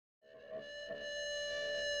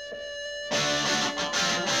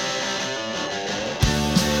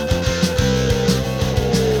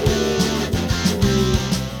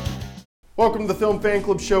Welcome to the Film Fan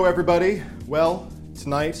Club show, everybody. Well,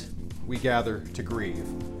 tonight we gather to grieve.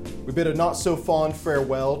 We bid a not-so-fond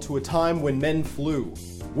farewell to a time when men flew,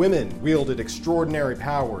 women wielded extraordinary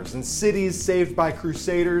powers, and cities saved by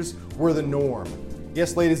crusaders were the norm.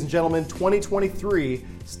 Yes, ladies and gentlemen, 2023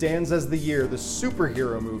 stands as the year the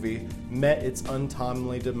superhero movie met its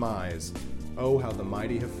untimely demise. Oh, how the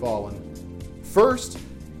mighty have fallen. First,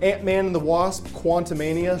 Ant-Man and the Wasp: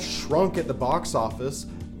 Quantumania shrunk at the box office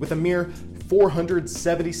with a mere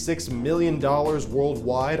 $476 million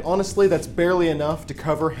worldwide. Honestly, that's barely enough to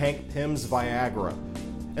cover Hank Pym's Viagra.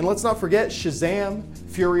 And let's not forget Shazam!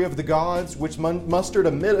 Fury of the Gods, which mustered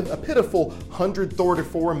a pitiful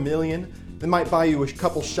 $134 million. That might buy you a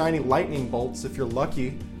couple shiny lightning bolts if you're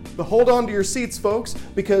lucky. But hold on to your seats, folks,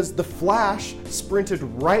 because The Flash sprinted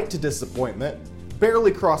right to disappointment,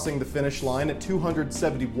 barely crossing the finish line at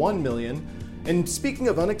 $271 million. And speaking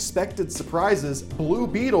of unexpected surprises, Blue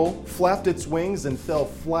Beetle flapped its wings and fell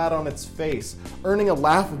flat on its face, earning a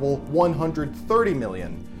laughable $130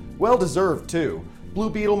 million. Well deserved, too.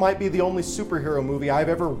 Blue Beetle might be the only superhero movie I've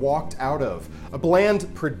ever walked out of. A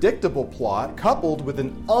bland, predictable plot coupled with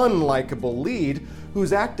an unlikable lead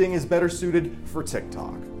whose acting is better suited for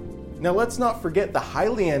TikTok. Now let's not forget the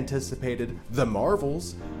highly anticipated The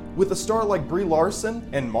Marvels. With a star like Brie Larson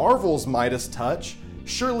and Marvel's Midas touch,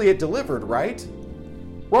 surely it delivered, right?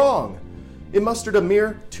 Wrong. It mustered a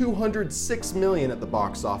mere $206 million at the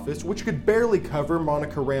box office, which could barely cover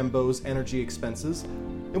Monica Rambeau's energy expenses.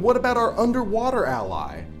 And what about our underwater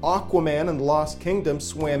ally? Aquaman and the Lost Kingdom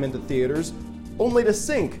swam into theaters, only to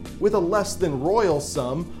sink with a less than royal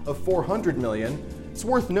sum of $400 million. It's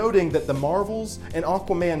worth noting that The Marvels and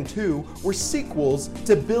Aquaman 2 were sequels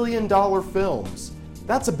to billion-dollar films.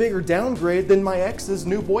 That's a bigger downgrade than my ex's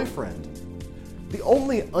new boyfriend. The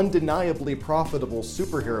only undeniably profitable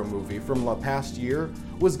superhero movie from the past year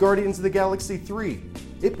was Guardians of the Galaxy 3.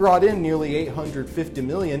 It brought in nearly $850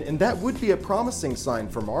 million, and that would be a promising sign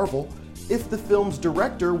for Marvel if the film's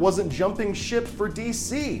director wasn't jumping ship for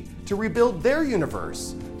DC to rebuild their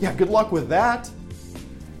universe. Yeah, good luck with that.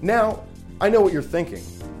 Now, I know what you're thinking.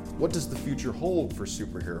 What does the future hold for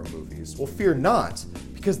superhero movies? Well, fear not,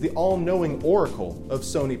 because the all-knowing oracle of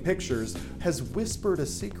Sony Pictures has whispered a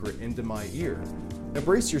secret into my ear. Now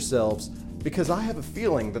brace yourselves, because I have a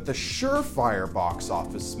feeling that the surefire box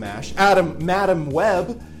office smash, Madam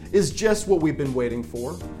Web, is just what we've been waiting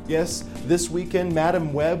for. Yes, this weekend,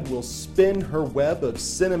 Madam Web will spin her web of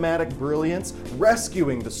cinematic brilliance,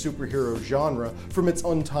 rescuing the superhero genre from its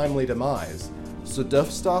untimely demise. So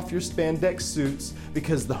dust off your spandex suits,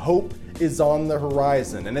 because the hope is on the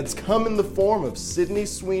horizon, and it's come in the form of Sydney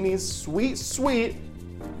Sweeney's sweet, sweet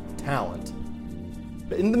talent.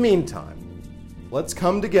 But in the meantime, let's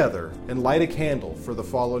come together and light a candle for the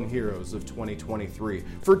fallen heroes of 2023.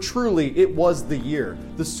 For truly, it was the year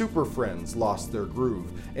the Super Friends lost their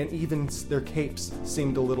groove, and even their capes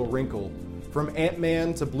seemed a little wrinkled. From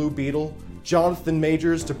Ant-Man to Blue Beetle, Jonathan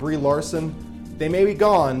Majors to Brie Larson, they may be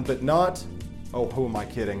gone, but not... Oh, who am I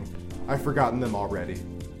kidding? I've forgotten them already.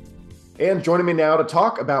 And joining me now to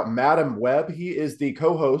talk about Madam Web, he is the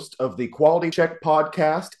co-host of the Quality Check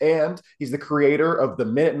podcast, and he's the creator of the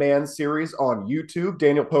Minuteman series on YouTube.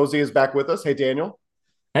 Daniel Posey is back with us. Hey, Daniel.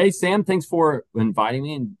 Hey, Sam. Thanks for inviting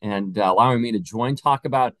me and allowing me to talk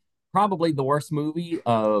about probably the worst movie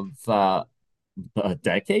of a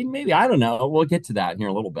decade, maybe. I don't know. We'll get to that here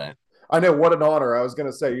in a little bit. I know, what an honor. I was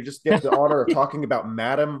going to say, you just get the honor of talking about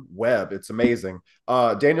Madam Web. It's amazing.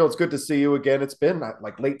 Daniel, it's good to see you again. It's been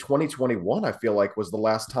like late 2021, I feel like, was the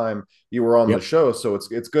last time you were on the show. So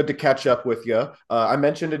it's good to catch up with you. I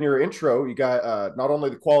mentioned in your intro, you got not only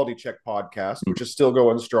the Quality Check podcast, which is still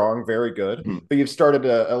going strong, very good, but you've started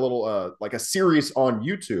a little like a series on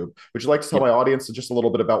YouTube. Would you like to tell my audience just a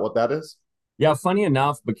little bit about what that is? Yeah, funny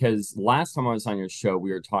enough, because last time I was on your show,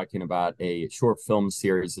 we were talking about a short film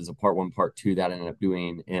series as a part one, part two that I ended up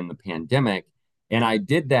doing in the pandemic. And I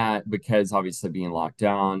did that because obviously being locked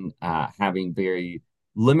down, having very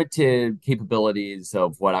limited capabilities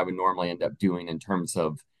of what I would normally end up doing in terms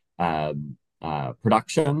of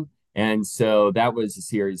production. And so that was a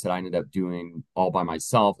series that I ended up doing all by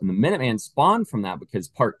myself. And the Minuteman spawned from that because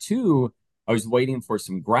part two, I was waiting for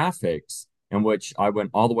some graphics, in which I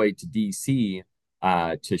went all the way to DC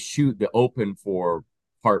to shoot the open for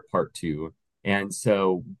part two. And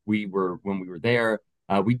so when we were there,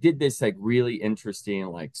 we did this like really interesting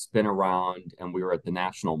like spin around, and we were at the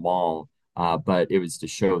National Mall, but it was to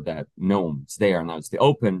show that no one's there, and that was the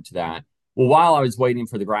open to that. Well, while I was waiting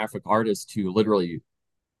for the graphic artist to literally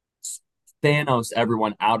Thanos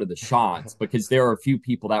everyone out of the shots, because there are a few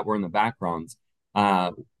people that were in the backgrounds,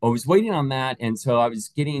 I was waiting on that, and so I was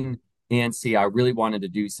getting And see, I really wanted to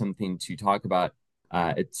do something to talk about.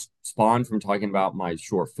 It spawned from talking about my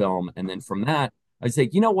short film, and then from that, I was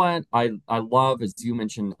like, you know what? I love, as you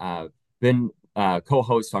mentioned, been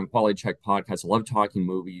co-host on Quality Check podcast. I love talking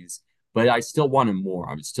movies, but I still wanted more.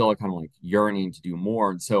 I was still kind of like yearning to do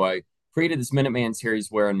more, and so I created this Minuteman series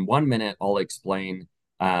where in 1 minute I'll explain.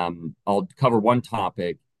 I'll cover one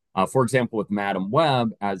topic. For example, with Madam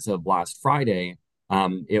Web, as of last Friday,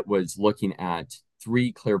 it was looking at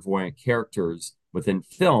three clairvoyant characters within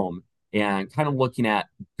film and kind of looking at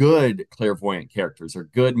good clairvoyant characters or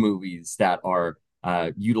good movies that are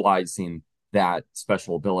utilizing that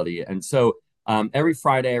special ability. And so every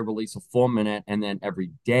Friday I release a full minute, and then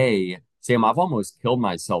every day, Sam, I've almost killed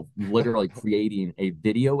myself literally creating a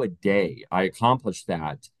video a day. I accomplished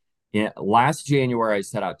that. Last January, I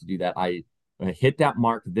set out to do that. I hit that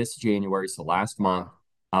mark this January, so last month.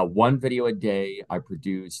 One video a day I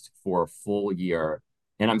produced for a full year.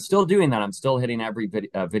 And I'm still doing that. I'm still hitting every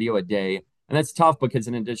video a day. And that's tough because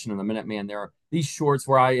in addition to the Minuteman, there are these shorts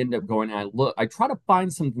where I end up going and I try to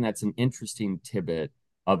find something that's an interesting tidbit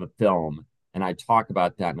of a film. And I talk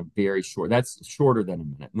about that in a very short, that's shorter than a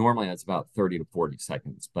minute. Normally that's about 30 to 40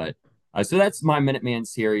 seconds. But so that's my Minuteman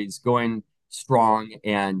series going strong.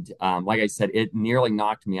 And like I said, it nearly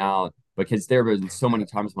knocked me out because there have been so many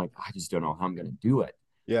times I'm like, I just don't know how I'm going to do it.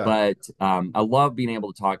 Yeah. But I love being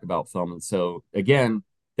able to talk about film. And so, again,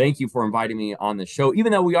 thank you for inviting me on the show.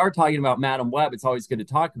 Even though we are talking about Madam Web, it's always good to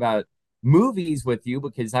talk about movies with you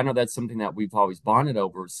because I know that's something that we've always bonded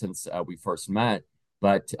over since we first met.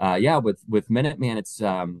 But yeah, with Minuteman,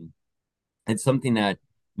 it's something that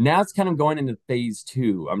now it's kind of going into phase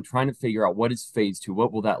two. I'm trying to figure out what is phase two.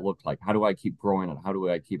 What will that look like? How do I keep growing it? How do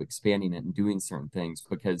I keep expanding it and doing certain things?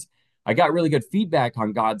 Because I got really good feedback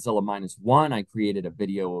on Godzilla Minus One. I created a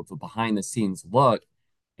video of a behind the scenes look,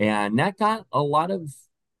 and that got a lot of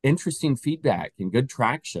interesting feedback and good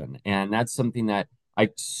traction. And that's something that I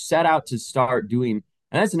set out to start doing.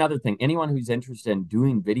 And that's another thing. Anyone who's interested in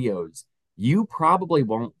doing videos, you probably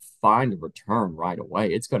won't find a return right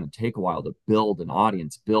away. It's going to take a while to build an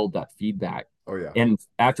audience, build that feedback. Oh, yeah. And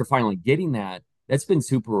after finally getting that, that's been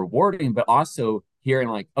super rewarding, but also hearing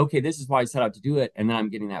like, okay, this is why I set out to do it. And then I'm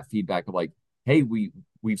getting that feedback of like, hey, we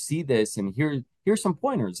see this and here's some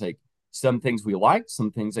pointers, like some things we like,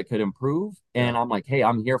 some things that could improve. And I'm like, hey,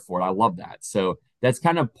 I'm here for it. I love that. So that's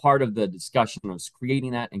kind of part of the discussion of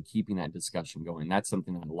creating that and keeping that discussion going. That's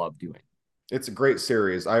something I love doing. It's a great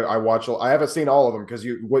series. I watch. I haven't seen all of them because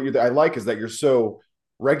I like is that you're so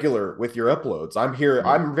regular with your uploads. I'm here.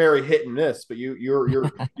 I'm very hit and miss, but you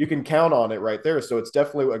can count on it right there. So it's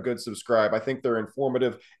definitely a good subscribe. I think they're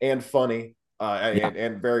informative and funny.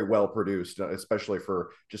 And very well produced, especially for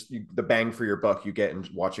just the bang for your buck you get in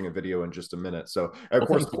watching a video in just a minute. So, of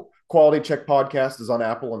course, Quality Check Podcast is on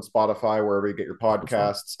Apple and Spotify, wherever you get your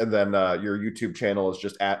podcasts. And then your YouTube channel is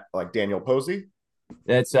just at like Daniel Posey.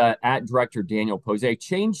 That's at director Daniel Posey. I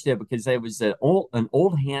changed it because it was an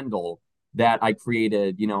old handle that I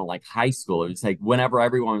created, like high school. It was like whenever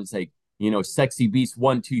everyone was like, Sexy Beast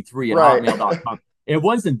 123 at hotmail.com. It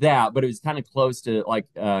wasn't that, but it was kind of close to like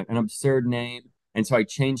an absurd name. And so I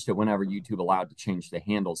changed it whenever YouTube allowed to change the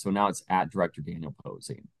handle. So now it's at director Daniel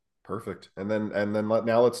Posey. Perfect. And then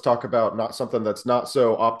now let's talk about not something that's not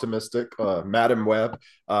so optimistic. Madam Web,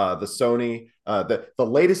 the Sony, the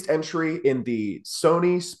latest entry in the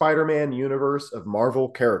Sony Spider-Man universe of Marvel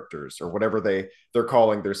characters, or whatever they're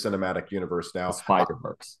calling their cinematic universe now.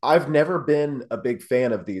 Spider-Verse. I've never been a big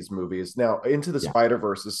fan of these movies. Now, Into the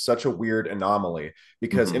Spider-Verse is such a weird anomaly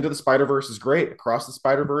because Into the Spider-Verse is great. Across the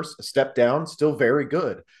Spider-Verse, a step down, still very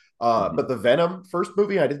good. But the Venom first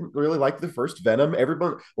movie, I didn't really like the first Venom.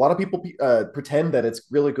 A lot of people pretend that it's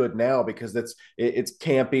really good now because it's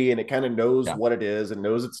campy and it kind of knows what it is and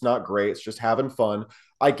knows it's not great. It's just having fun.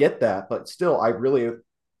 I get that, but still,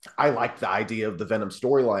 I like the idea of the Venom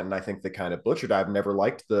storyline, and I think they kind of butchered. I've never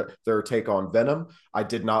liked their take on Venom. I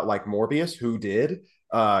did not like Morbius. Who did?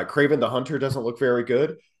 Kraven the Hunter doesn't look very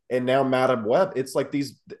good, and now Madam Web. It's like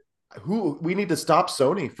we need to stop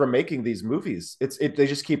Sony from making these movies. They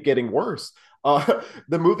just keep getting worse. The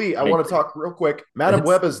movie I want to talk real quick. Madam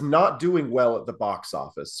Web is not doing well at the box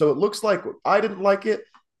office, so it looks like I didn't like it.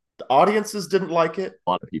 The audiences didn't like it.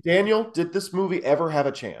 A lot of people. Daniel, did this movie ever have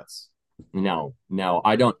a chance? No,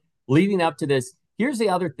 I don't. Leading up to this, here's the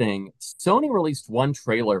other thing. Sony released one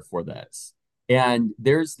trailer for this, and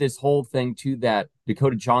there's this whole thing too that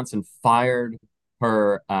Dakota Johnson fired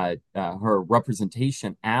her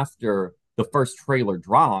representation after the first trailer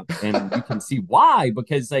dropped, and you can see why,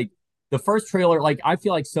 because like the first trailer, like I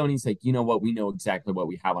feel like Sony's like, you know what, we know exactly what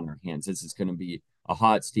we have on our hands. This is going to be a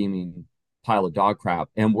hot steaming pile of dog crap,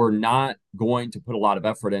 and we're not going to put a lot of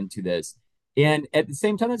effort into this. And at the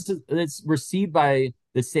same time, it's received by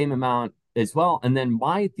the same amount as well. And then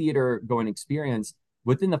my theater going experience,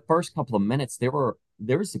 within the first couple of minutes, there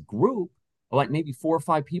was a group of like maybe 4 or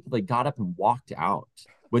 5 people that got up and walked out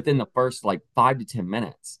within the first like 5 to 10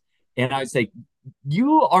 minutes. And I would say,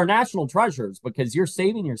 you are national treasures because you're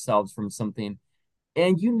saving yourselves from something,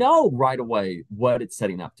 and you know right away what it's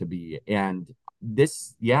setting up to be. And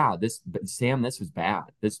Sam, this was bad.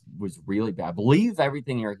 This was really bad. Believe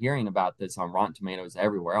everything you're hearing about this on Rotten Tomatoes,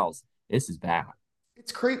 everywhere else. This is bad.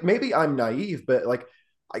 It's great. Maybe I'm naive, but like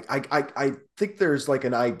I think there's like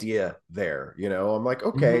an idea there, you know. I'm like,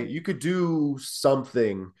 okay, Mm-hmm. you could do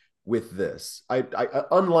something with this. I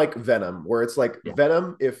unlike Venom, where it's like Yeah.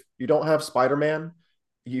 Venom, if you don't have Spider-Man,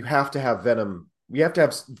 you have to have Venom. You have to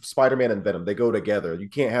have Spider-Man and Venom. They go together. You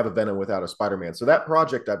can't have a Venom without a Spider-Man. So that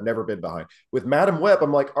project I've never been behind. With Madam Web,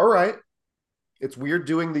 I'm like, all right, it's weird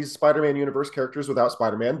doing these Spider-Man universe characters without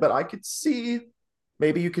Spider-Man, but I could see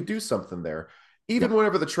maybe you could do something there. Yeah. Even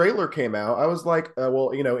whenever the trailer came out, I was like,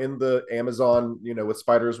 well, you know, in the Amazon, you know, with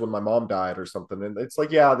spiders when my mom died or something, and it's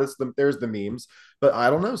like, yeah, there's the memes, but I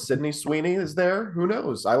don't know. Sydney Sweeney is there? Who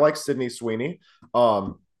knows? I like Sydney Sweeney.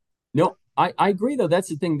 Um, No, I agree though. That's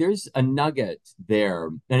the thing. There's a nugget there.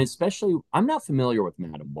 And especially, I'm not familiar with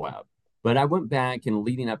Madam Web, but I went back and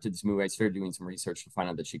leading up to this movie, I started doing some research to find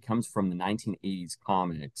out that she comes from the 1980s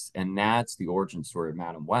comics, and that's the origin story of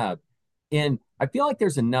Madam Web. And I feel like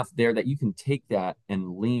there's enough there that you can take that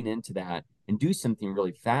and lean into that and do something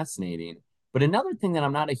really fascinating. But another thing that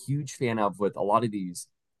I'm not a huge fan of with a lot of these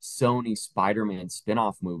Sony Spider-Man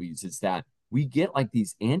spin-off movies is that we get like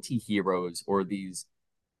these anti-heroes or these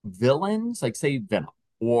villains, like say Venom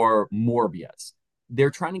or Morbius. They're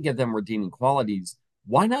trying to give them redeeming qualities.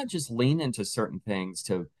 Why not just lean into certain things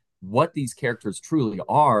to what these characters truly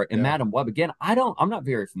are? And yeah. Madam Web, again, I'm not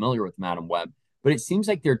very familiar with Madam Web, but it seems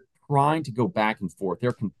like they're trying to go back and forth.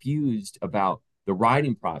 They're confused about the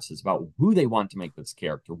writing process, about who they want to make this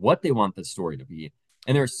character, what they want the story to be.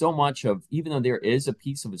 And there's so much of, even though there is a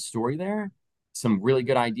piece of a story there, some really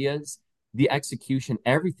good ideas, the execution,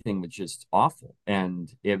 everything was just awful. And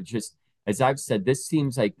it just, as I've said, this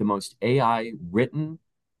seems like the most AI written,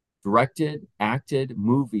 directed, acted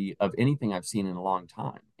movie of anything I've seen in a long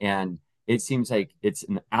time. And it seems like it's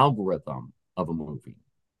an algorithm of a movie.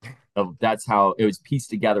 That's how it was pieced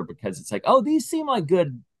together, because it's like, oh, these seem like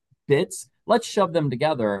good bits. Let's shove them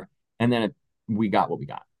together. And then we got what we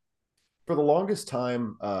got. For the longest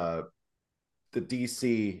time, the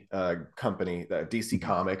DC company, the DC Mm-hmm.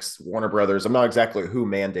 Comics, Warner Brothers. I'm not exactly who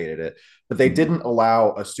mandated it, but they Mm-hmm. didn't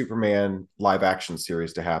allow a Superman live action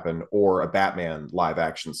series to happen or a Batman live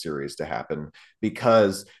action series to happen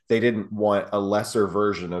because they didn't want a lesser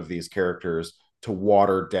version of these characters to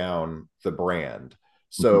water down the brand.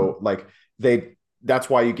 Mm-hmm. So like they that's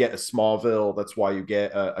why you get a Smallville, that's why you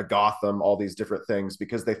get a Gotham, all these different things,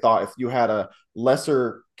 because they thought if you had a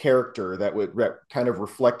lesser character that would kind of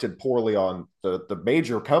reflected poorly on the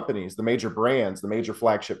major companies, the major brands, the major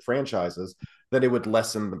flagship franchises, then it would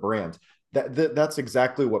lessen the brand. That's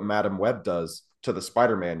exactly what Madam Web does to the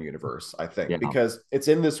Spider-Man universe, I think, Yeah. because it's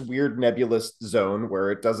in this weird nebulous zone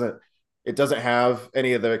where it doesn't have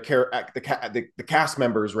any of the cast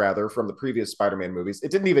members rather from the previous Spider-Man movies.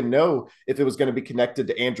 It didn't even know if it was going to be connected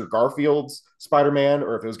to Andrew Garfield's Spider-Man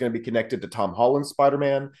or if it was going to be connected to Tom Holland's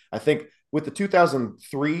Spider-Man. I think with the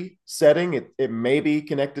 2003 setting, it may be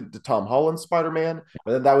connected to Tom Holland's Spider-Man,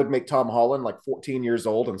 but then that would make Tom Holland like 14 years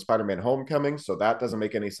old in Spider-Man Homecoming, so that doesn't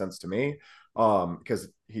make any sense to me because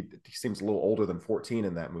he seems a little older than 14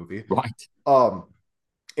 in that movie. Right. Um,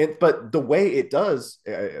 but the way it does,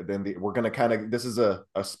 we're going to kind of, this is a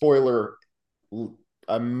spoiler,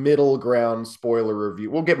 a middle ground spoiler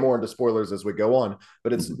review. We'll get more into spoilers as we go on,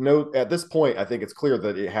 but it's Mm-hmm. no, at this point, I think it's clear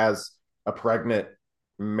that it has a pregnant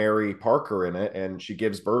Mary Parker in it, and she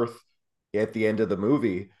gives birth at the end of the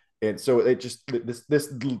movie. And so it just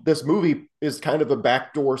this movie is kind of a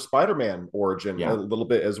backdoor Spider-Man origin a Yeah. little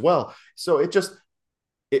bit as well. So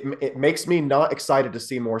it makes me not excited to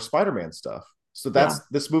see more Spider-Man stuff. So Yeah.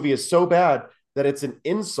 this movie is so bad that it's an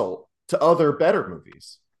insult to other better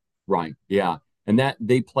movies. Right. Yeah. And that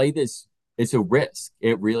they play this, it's a risk.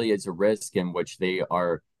 It really is a risk in which they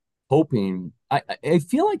are hoping. I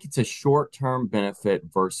feel like it's a short-term benefit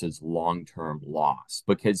versus long-term loss,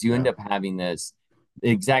 because you end Yeah. up having this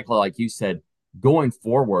exactly like you said, going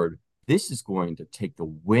forward, this is going to take the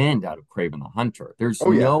wind out of Kraven the Hunter. There's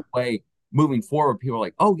Oh yeah. no way moving forward, people are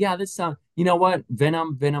like, oh yeah, this sounds, you know what?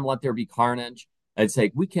 Venom, let there be carnage. I'd say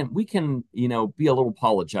we can be a little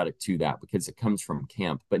apologetic to that because it comes from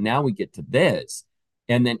camp. But now we get to this.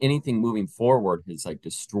 And then anything moving forward has like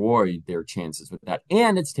destroyed their chances with that.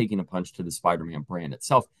 And it's taking a punch to the Spider-Man brand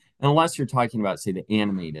itself. And unless you're talking about, say, the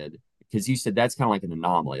animated, because you said that's kind of like an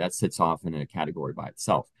anomaly that sits off in a category by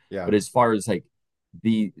itself. Yeah. But as far as like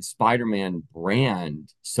the Spider-Man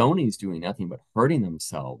brand, Sony's doing nothing but hurting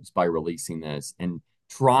themselves by releasing this and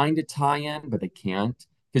trying to tie in, but they can't.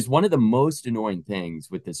 Because one of the most annoying things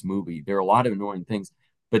with this movie, there are a lot of annoying things,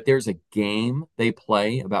 but there's a game they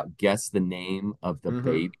play about guess the name of the Mm-hmm.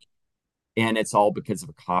 baby, and it's all because of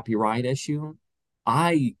a copyright issue.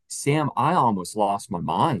 I almost lost my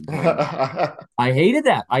mind during that. I hated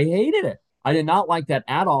that. I hated it. I did not like that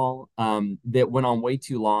at all. That went on way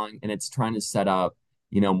too long, and it's trying to set up,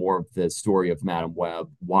 more of the story of Madam Web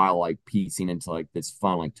while like piecing into like this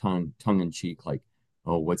fun, like tongue in cheek, like,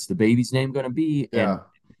 oh, what's the baby's name going to be? And Yeah.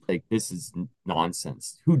 like, this is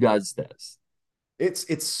nonsense. Who does this?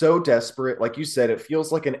 It's so desperate. Like you said, it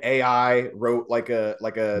feels like an AI wrote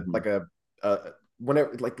Mhm. uh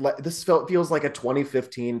whenever like this feels like a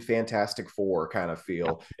 2015 Fantastic Four kind of Yeah.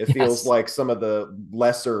 feel. It feels Yes. like some of the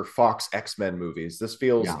lesser Fox X-Men movies. This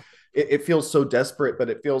feels Yeah. it feels so desperate, but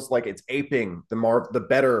it feels like it's aping the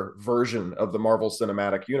better version of the Marvel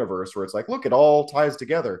Cinematic Universe, where it's like, look, it all ties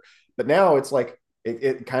together. But now it's like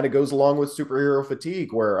it kind of goes along with superhero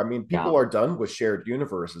fatigue, where I mean, Yeah. people are done with shared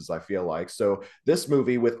universes, I feel like. So this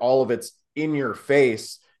movie, with all of its in your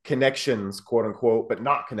face connections, quote unquote, but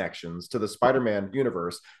not connections to the Spider-Man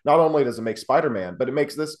universe, not only does it make Spider-Man, but it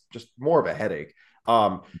makes this just more of a headache.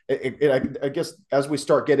 I guess as we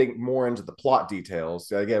start getting more into the plot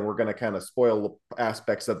details, again, we're going to kind of spoil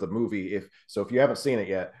aspects of the movie. If you haven't seen it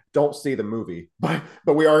yet, don't see the movie, but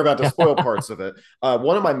we are about to spoil parts of it.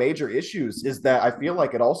 One of my major issues is that I feel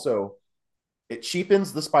like it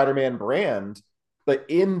cheapens the Spider-Man brand, but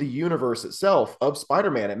in the universe itself of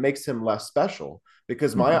Spider-Man, it makes him less special.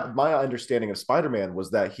 Because Mhm. my understanding of Spider-Man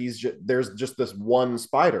was that there's just this one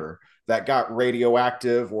spider that got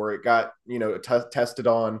radioactive, or it got tested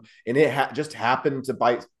on, and it just happened to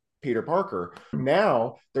bite Peter Parker.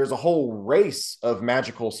 Now there's a whole race of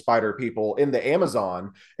magical spider people in the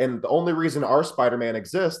Amazon, and the only reason our Spider-Man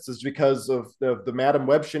exists is because of the Madam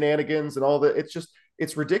Web shenanigans and all that.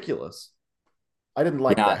 It's ridiculous. I didn't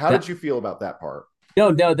like Yeah, that. How that did you feel about that part?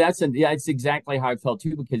 no, yeah, it's exactly how I felt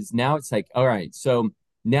too, because now it's like, all right, so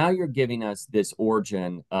now you're giving us this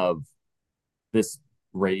origin of this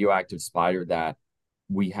radioactive spider that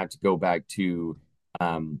we have to go back to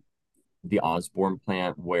um the Osborn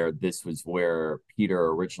plant where this was where Peter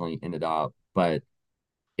originally ended up, but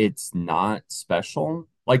it's not special.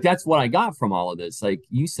 Like that's what I got from all of this. Like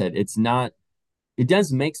you said, it's not, it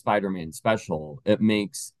does make Spider-Man special. It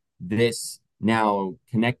makes this now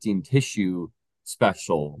connecting tissue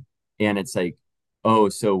special. And it's like, oh,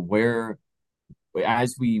 so where,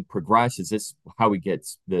 as we progress, is this how we get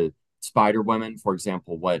the Spider Women, for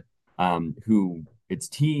example, who it's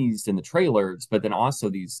teased in the trailers, but then also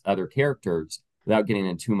these other characters without getting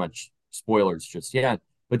into too much spoilers just yet.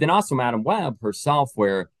 But then also Madam Web herself,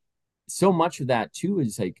 where so much of that too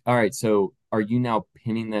is like, all right, so are you now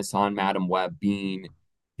pinning this on Madam Web being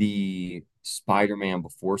the Spider-Man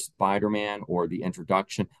before Spider-Man or the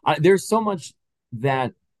introduction? There's so much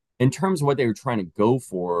that, in terms of what they were trying to go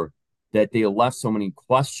for, that they left so many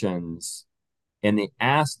questions, and they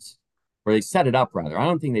asked, or they set it up rather. I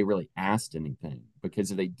don't think they really asked anything,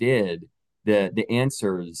 because if they did, the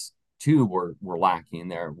answers too were lacking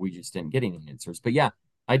there. We just didn't get any answers. But yeah,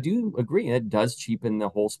 I do agree. It does cheapen the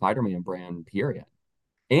whole Spider-Man brand, period,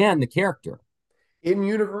 and the character. In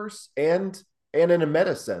universe and in a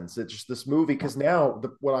meta sense, it's just this movie, Yeah. because now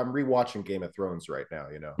when I'm rewatching Game of Thrones right now,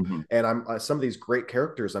 Mhm. and I'm some of these great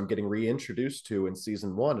characters I'm getting reintroduced to in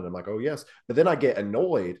season one, and I'm like, oh yes, but then I get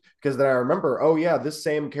annoyed because then I remember, oh yeah, this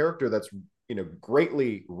same character that's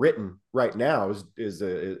greatly written right now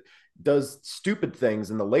does stupid things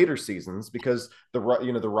in the later seasons because the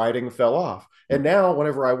writing fell off. And now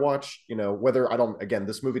whenever I watch, whether I don't, again,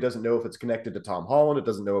 this movie doesn't know if it's connected to Tom Holland, it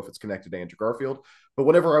doesn't know if it's connected to Andrew Garfield, but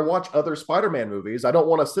whenever I watch other Spider-Man movies, I don't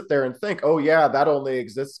want to sit there and think, oh yeah, that only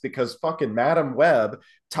exists because fucking Madam Web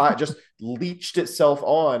just leached itself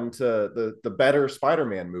on to the better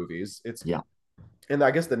Spider-Man movies. It's Yeah. And I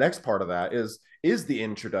guess the next part of that is the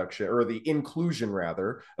introduction, or the inclusion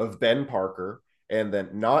rather, of Ben Parker, and then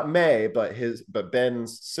not May, but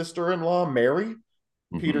Ben's sister-in-law, Mary,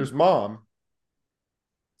 Mhm. Peter's mom.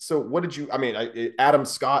 So what did you? I mean, Adam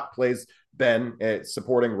Scott plays Ben, a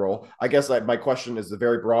supporting role. I guess my question is a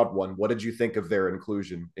very broad one. What did you think of their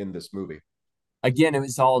inclusion in this movie? Again, it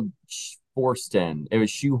was all forced in. It was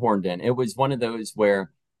shoehorned in. It was one of those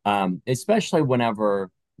where, especially whenever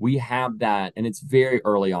we have that, and it's very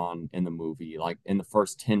early on in the movie, like in the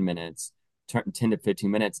first 10 minutes, 10 to 15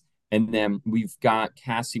 minutes. And then we've got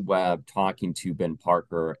Cassie Webb talking to Ben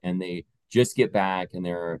Parker, and they just get back and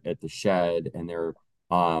they're at the shed and they're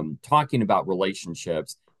talking about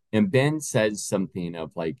relationships. And Ben says something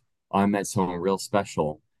of like, I met someone real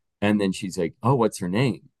special. And then she's like, oh, what's her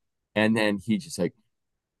name? And then he just like,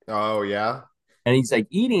 Oh yeah. and he's like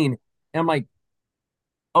eating. And I'm like,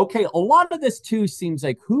 okay, a lot of this too seems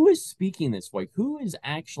like who is speaking this way? Who is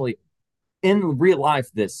actually in real life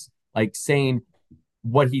this like saying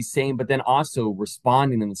what he's saying, but then also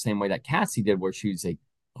responding in the same way that Cassie did, where she was like,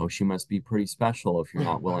 "Oh, she must be pretty special if you're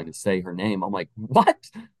not willing to say her name." I'm like, "What?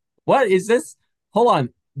 What is this? Hold on.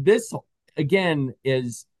 This again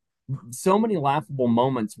is so many laughable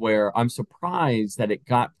moments where I'm surprised that it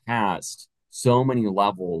got past so many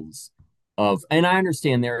levels of, and I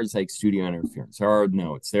understand there is like studio interference. There are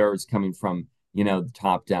notes. There is coming from, the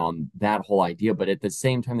top down, that whole idea. But at the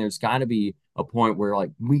same time, there's got to be a point where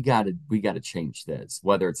like we gotta change this,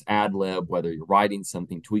 whether it's ad lib, whether you're writing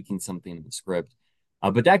something, tweaking something in the script.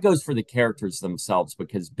 But that goes for the characters themselves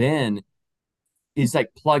because Ben is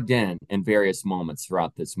like plugged in various moments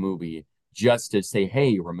throughout this movie just to say,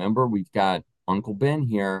 hey, remember we've got Uncle Ben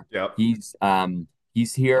here. Yep.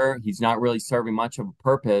 He's here. He's not really serving much of a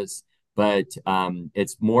purpose, but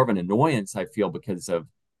it's more of an annoyance, I feel, because of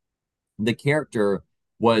the character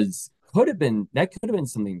was could have been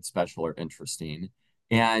something special or interesting.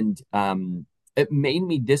 And it made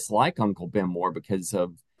me dislike Uncle Ben more because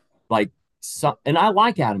of like and I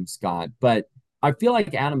like Adam Scott, but I feel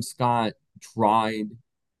like Adam Scott tried,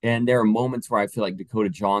 and there are moments where I feel like Dakota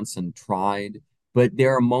Johnson tried, but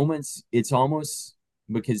there are moments it's almost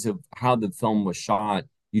because of how the film was shot,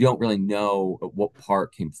 you don't really know what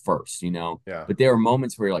part came first, Yeah. but there are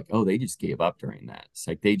moments where you're like, oh, they just gave up during that. It's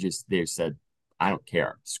like they said, I don't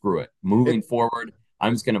care, screw it. Moving It forward,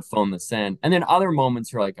 I'm just gonna phone this in. And then other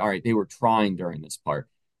moments you're like, all right, they were trying during this part.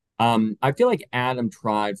 I feel like Adam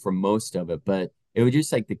tried for most of it, but it was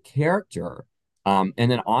just like the character. And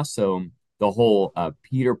then also the whole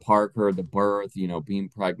Peter Parker, the birth, being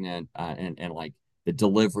pregnant, and like the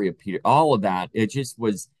delivery of Peter, all of that. It just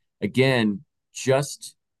was again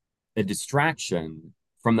just a distraction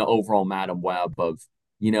from the overall Madam Web of,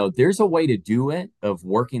 there's a way to do it of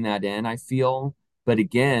working that in, I feel. But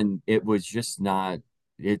again, it was just not,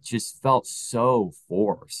 it just felt so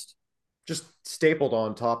forced. just stapled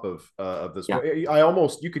on top of this. Yeah. I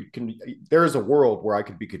almost there is a world where I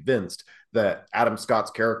could be convinced that Adam Scott's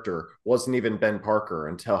character wasn't even Ben Parker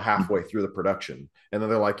until halfway through the production, and then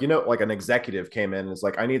they're like, like an executive came in and is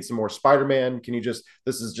like, I need some more Spider-Man. Can you just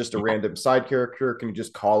this is just a Yeah. random side character? Can you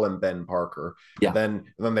just call him Ben Parker? And Yeah. then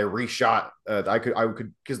they reshot. I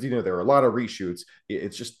could because there were a lot of reshoots.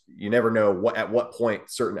 It's just you never know at what point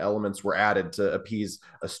certain elements were added to appease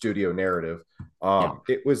a studio narrative. Yeah.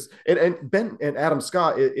 It was and Ben and Adam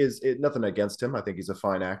Scott is nothing against him. I think he's a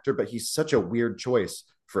fine actor, but he's such a weird choice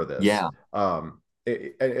for this. Yeah.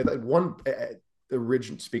 One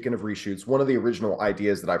original speaking of reshoots, one of the original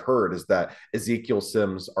ideas that I've heard is that Ezekiel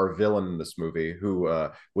Sims, our villain in this movie,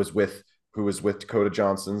 was with Dakota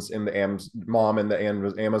Johnson's in the mom in the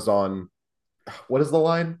Amazon. What is the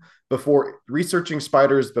line? Before researching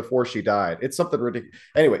spiders before she died. It's something ridiculous.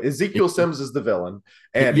 Anyway, Ezekiel Sims is the villain,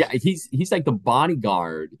 and Yeah, he's like the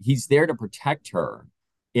bodyguard. He's there to protect her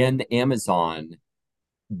in the Amazon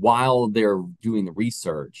while they're doing the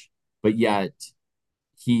research, but yet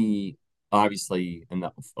he obviously in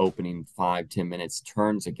the opening 5-10 minutes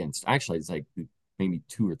turns against, actually it's like maybe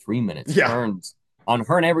 2 or 3 minutes, yeah. turns on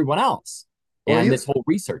her and everyone else Well, and this whole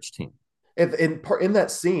research team. in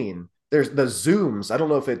that scene, there's the zooms. I don't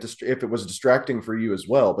know if it was distracting for you as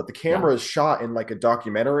well, but the Yeah. camera is shot in like a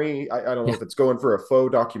documentary. I don't know Yeah. if it's going for a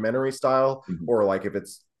faux documentary style Mhm. or like if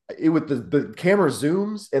it's it with the camera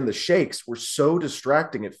zooms and the shakes were so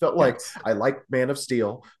distracting. It felt like Yes. I like Man of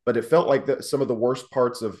Steel, but it felt like some of the worst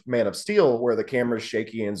parts of Man of Steel where the camera's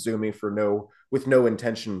shaky and zoomy with no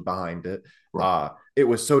intention behind it. Right. It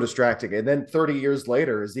was so distracting. And then 30 years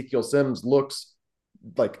later, Ezekiel Sims looks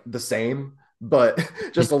like the same, but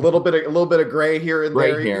just a little bit of gray here and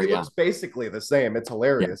Gray there. hair, He yeah. looks basically the same. It's Yeah.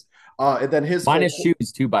 hilarious. And then his Minus whole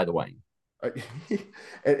shoes too, by the way.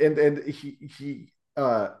 and he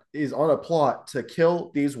is on a plot to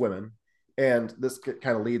kill these women, and this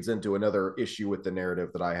kind of leads into another issue with the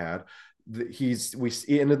narrative that I had. We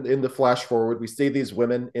see in the flash forward, we see these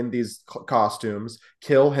women in these costumes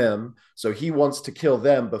kill him, so he wants to kill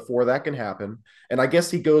them before that can happen, and I guess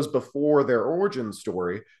he goes before their origin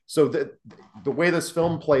story. So the way this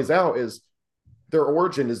film plays out is their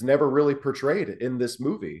origin is never really portrayed in this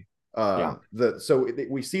movie. Yeah.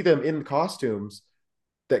 We see them in costumes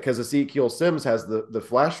that because Ezekiel Sims has the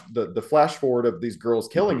flash forward of these girls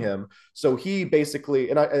killing Mhm. him. So he basically,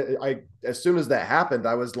 and I as soon as that happened,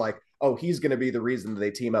 I was like, oh, he's going to be the reason they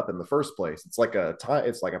team up in the first place. It's like a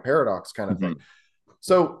paradox kind of thing. Mhm.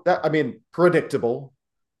 So that, I mean, predictable,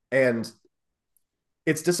 and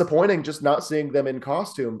it's disappointing just not seeing them in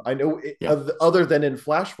costume. I know Yeah. other than in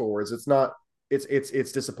flash forwards, it's not.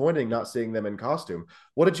 It's disappointing not seeing them in costume.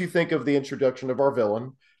 What did you think of the introduction of our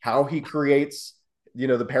villain? How he creates,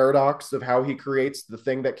 the paradox of how he creates the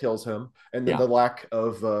thing that kills him, and then Yeah. the lack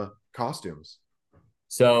of costumes.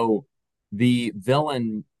 So the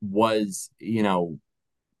villain was,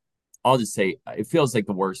 I'll just say it feels like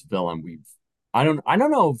the worst villain I don't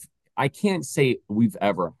know if I can't say we've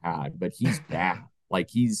ever had, but he's bad. Like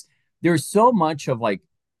there's so much of like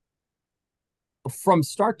from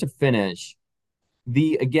start to finish,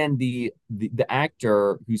 the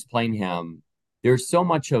actor who's playing him, there's so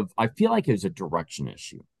much of I feel like it was a direction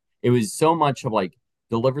issue. It was so much of like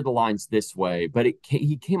deliver the lines this way, but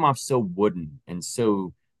he came off so wooden and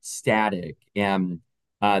so static, and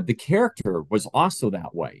the character was also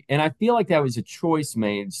that way. And I feel like that was a choice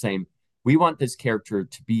made, saying we want this character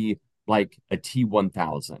to be like a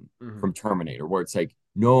T-1000 Mm-hmm. from Terminator, where it's like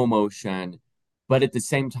no emotion, but at the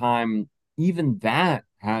same time even that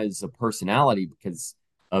has a personality because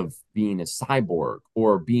of being a cyborg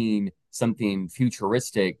or being something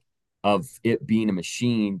futuristic, of it being a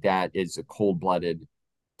machine that is a cold-blooded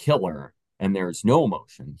killer and there's no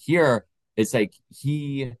emotion. Here, it's like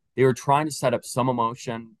they were trying to set up some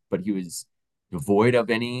emotion, but he was devoid of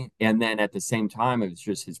any. And then at the same time, it was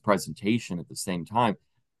just his presentation at the same time.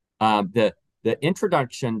 The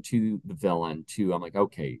introduction to the villain, to I'm like,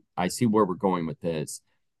 okay, I see where we're going with this,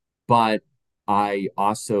 but I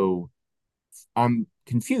also I'm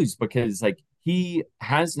confused because like he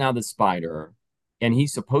has now the spider and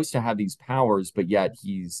he's supposed to have these powers, but yet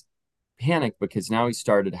he's panicked because now he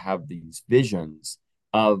started to have these visions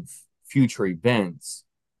of future events,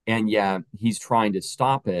 and yet he's trying to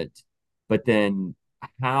stop it. But then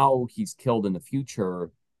how he's killed in the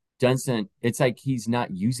future doesn't, it's like he's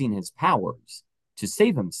not using his powers to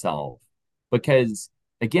save himself, because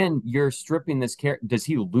again, you're stripping this character. Does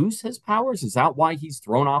he lose his powers? Is that why he's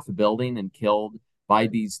thrown off a building and killed by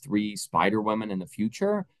these three spider women in the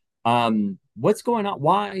future? What's going on?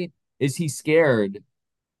 Why is he scared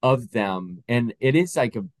of them? And it is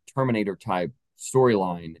like a Terminator type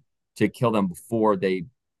storyline to kill them before they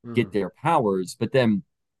get Mm-hmm. their powers. But then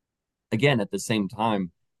again, at the same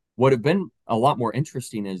time, what have been a lot more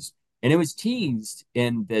interesting is, and it was teased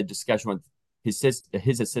in the discussion with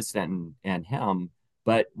his assistant and him,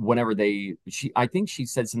 but whenever I think she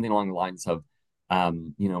said something along the lines of,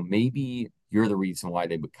 maybe you're the reason why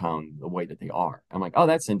they become the way that they are. I'm like, oh,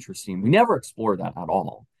 that's interesting. We never explore that at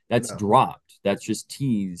all. That's No. dropped. That's just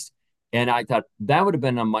teased. And I thought that would have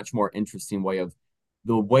been a much more interesting way of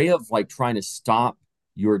like trying to stop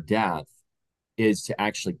your death is to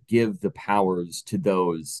actually give the powers to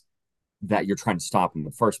those that you're trying to stop in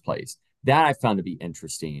the first place. That I found to be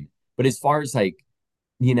interesting. But as far as like,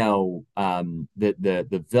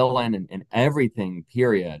 the villain and everything,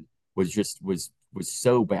 period, was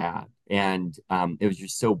so bad. And it was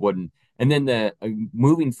just so wooden. And then the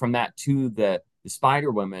moving from that to the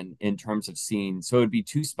Spider Woman, in terms of seeing, so it would be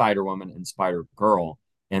two Spider Woman and Spider Girl,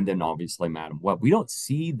 and then obviously Madam Web. We don't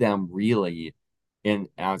see them really in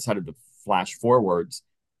outside of the flash forwards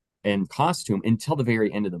in costume until the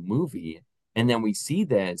very end of the movie. And then we see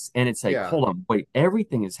this, and it's like, Yeah. hold on, wait,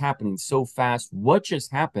 everything is happening so fast. What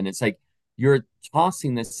just happened? It's like you're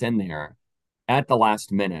tossing this in there at the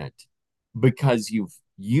last minute because you've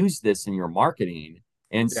used this in your marketing.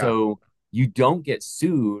 And Yeah. so you don't get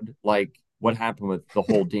sued like what happened with the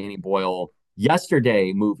whole Danny Boyle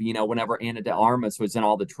Yesterday movie, whenever Anna de Armas was in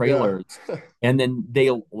all the Yeah. trailers, and then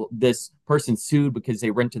this person sued because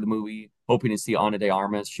they rented the movie hoping to see Ana de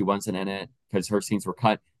Armas. She wasn't in it because her scenes were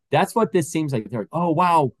cut. That's what this seems like. They're like, oh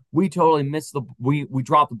wow, we totally missed we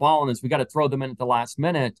dropped the ball on this. We got to throw them in at the last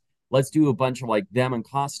minute. Let's do a bunch of like them in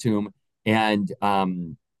costume, and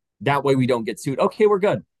that way we don't get sued. Okay, we're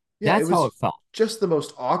good. Yeah, it That's how was it felt. just the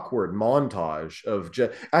most awkward montage of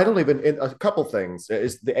just I don't even in a couple things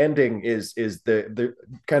is the ending is the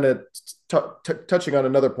kind of touching on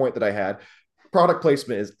another point that I had. Product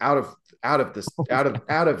placement is out of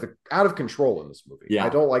control in this movie. I Yeah.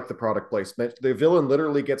 don't like the product placement. The villain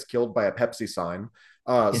literally gets killed by a Pepsi sign.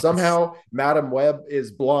 Yes. Somehow Madam Web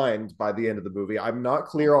is blind by the end of the movie. I'm not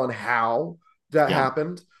clear on how, that Yeah.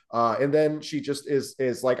 happened. And then she just is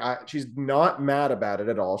like she's not mad about it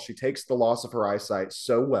at all. She takes the loss of her eyesight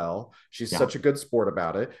so well. She's Yeah. such a good sport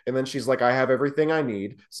about it. And then she's like, I have everything I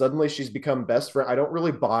need. Suddenly she's become best friend. I don't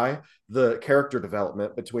really buy the character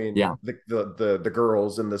development between Yeah. the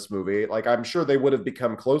girls in this movie. Like I'm sure they would have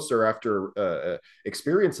become closer after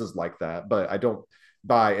experiences like that, but I don't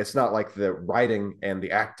buy. It's not like the writing and the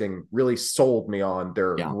acting really sold me on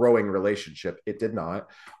their Yeah. growing relationship. It did not.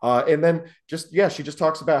 And then just yeah, she just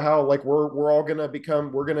talks about how like we're all gonna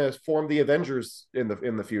become we're gonna form the Avengers in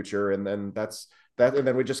the future, and then that's that, and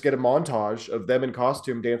then we just get a montage of them in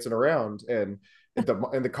costume dancing around, and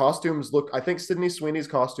the costumes look. I think Sydney Sweeney's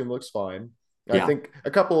costume looks fine. I Yeah. think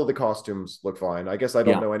a couple of the costumes look fine. I guess I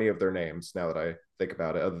don't Yeah. know any of their names now that I think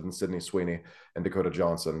about it, other than Sydney Sweeney and Dakota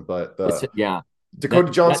Johnson. But Yeah. Dakota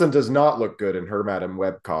That, Johnson does not look good in her Madam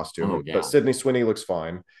Web oh costume, but yeah. Sydney Sweeney looks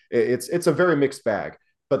fine. It's a very mixed bag.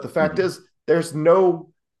 But the fact Mhm. is, there's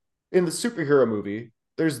no in the superhero movie.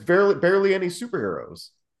 There's barely any superheroes.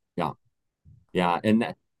 Yeah. Yeah.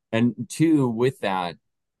 And two, with that,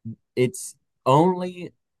 it's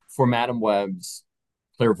only for Madam Web's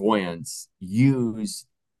clairvoyance used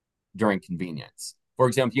during convenience. For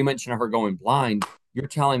example, you mentioned her going blind. You're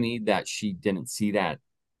telling me that she didn't see that,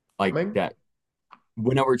 I like mean, that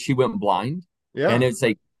whenever she went blind, and yeah, it's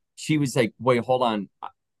like she was like, "Wait, hold on.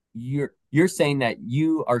 You're saying that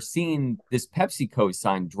you are seeing this PepsiCo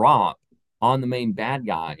sign drop on the main bad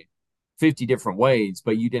guy 50 different ways,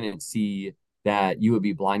 but you didn't see that you would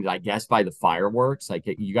be blinded, I guess, by the fireworks, like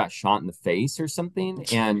you got shot in the face or something."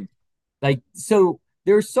 And like, so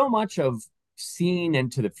there's so much of seeing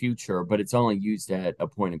into the future, but it's only used at a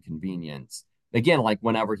point of convenience. Again, like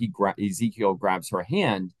whenever Ezekiel grabs her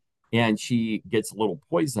hand and she gets a little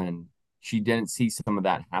poison, she didn't see some of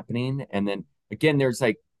that happening. And then again, there's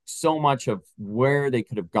like so much of where they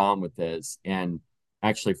could have gone with this and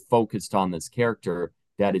actually focused on this character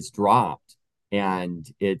that is dropped. And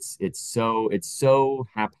it's so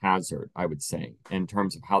haphazard, I would say, in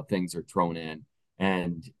terms of how things are thrown in.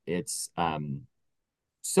 And it's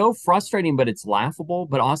so frustrating, but it's laughable,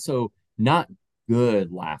 but also not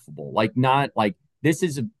good laughable. Like not like this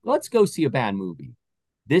is a let's go see a bad movie.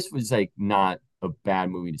 This was like not a bad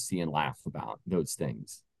movie to see and laugh about those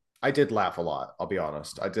things. I did laugh a lot. I'll be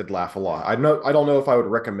honest. I did laugh a lot. I don't know if I would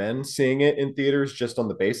recommend seeing it in theaters just on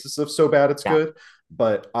the basis of so bad it's Yeah. good,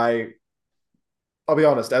 but I'll be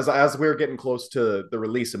honest. As we were getting close to the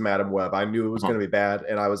release of Madam Web, I knew it was Uh-huh. going to be bad,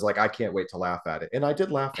 and I was like, I can't wait to laugh at it, and I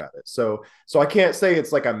did laugh at it. So I can't say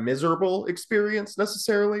it's like a miserable experience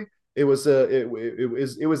necessarily. It was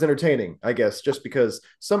entertaining, I guess, just because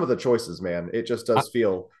some of the choices, man, it just I, does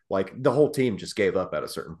feel like the whole team just gave up at a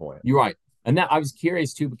certain point. you're right. And that I was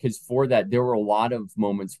curious too, because for that, there were a lot of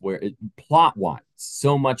moments where plot wise,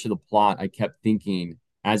 so much of the plot I kept thinking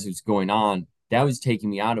as it was going on, that was taking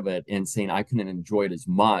me out of it and saying I couldn't enjoy it as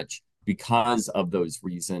much because of those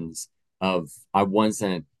reasons of I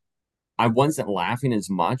wasn't laughing as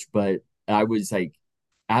much, but I was like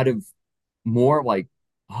out of more like,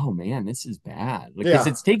 oh man, this is bad. Because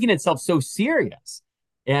Yeah, it's taking itself so serious.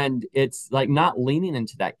 And it's like not leaning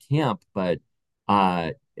into that camp, but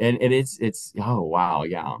and it's oh wow,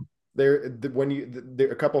 yeah. when you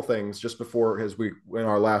there a couple things just before as we in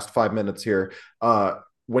our last 5 minutes here.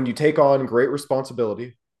 When you take on great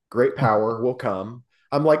responsibility, great power will come.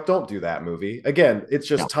 I'm like, don't do that movie again. It's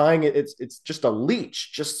Yeah, just tying it. It's just a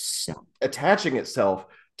leech, just yeah, attaching itself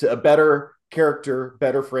to a better character,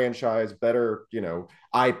 better franchise, better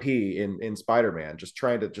IP in Spider-Man. Just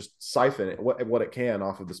trying to just siphon it what it can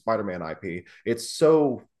off of the Spider-Man IP. It's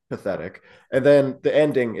so pathetic. And then the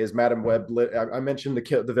ending is Madam Web. I mentioned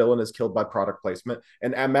the villain is killed by product placement,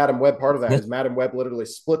 and Madam Web. Part of that is Madam Web literally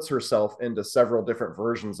splits herself into several different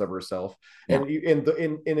versions of herself, yeah. and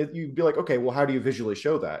in it, you'd be like, okay, well, how do you visually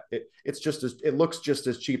show that? It looks just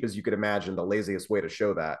as cheap as you could imagine. The laziest way to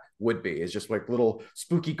show that would be is just like little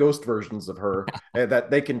spooky ghost versions of her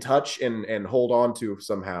that they can touch and hold on to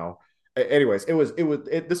somehow. Anyways,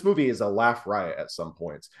 this movie is a laugh riot at some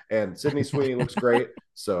points, and Sydney Sweeney looks great.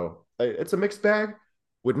 So it's a mixed bag.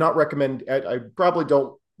 Would not recommend. I probably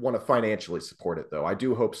don't want to financially support it though. I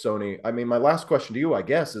do hope Sony. I mean, my last question to you, I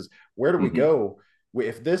guess, is where do we Hmm. go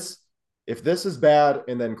if this is bad,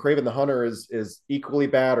 and then Craven the Hunter is equally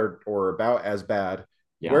bad or about as bad?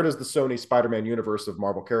 Yeah. Where does the Sony Spider-Man universe of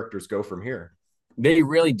Marvel characters go from here? They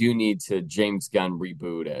really do need to James Gunn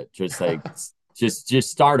reboot it. Just like just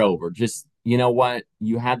start over. Just you know what?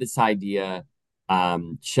 You had this idea,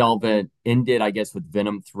 shelve it, end it, I guess, with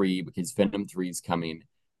Venom 3 because Venom 3 is coming.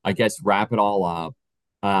 I guess wrap it all up.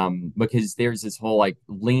 Because there's this whole like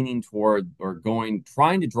leaning toward or going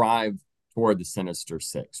trying to drive toward the Sinister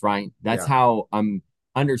Six, right? That's Yeah. how I'm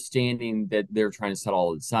understanding that they're trying to set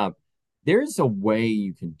all this up. There's a way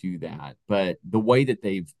you can do that, but the way that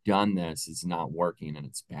they've done this is not working and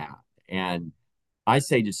it's bad. And I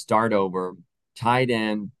say just start over, tie it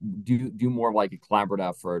in, do more like a collaborative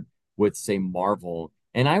effort with, say, Marvel.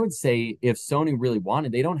 And I would say if Sony really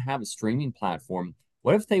wanted, they don't have a streaming platform.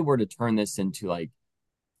 What if they were to turn this into like,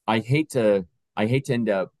 I hate to I hate to end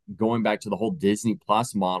up going back to the whole Disney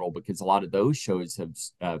Plus model because a lot of those shows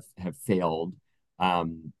have failed.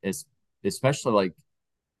 As especially like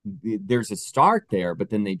there's a start there, but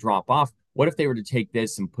then they drop off. What if they were to take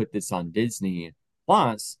this and put this on Disney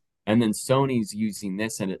Plus, and then Sony's using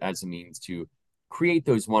this as a means to create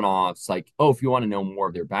those one-offs? Like, oh, if you want to know more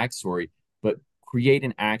of their backstory, but create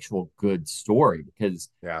an actual good story because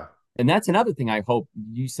Yeah. and that's another thing I hope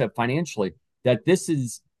you said financially that this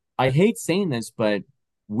is, I hate saying this, but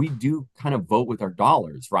we do kind of vote with our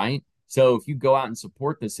dollars, right? So if you go out and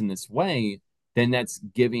support this in this way, then that's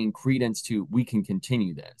giving credence to we can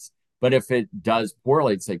continue this. But if it does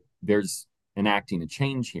poorly, it's like there's enacting a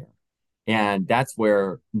change here. And that's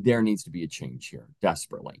where there needs to be a change here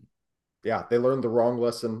desperately. Yeah, they learned the wrong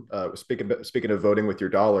lesson. Speaking of voting with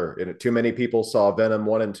your dollar, and too many people saw Venom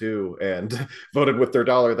 1 and 2 and voted with their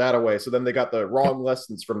dollar that away. So then they got the Yep. wrong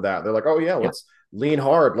lessons from that. They're like, oh yeah, Yep. let's lean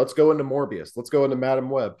hard. Let's go into Morbius. Let's go into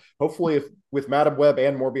Madam Web. Hopefully, if with Madam Web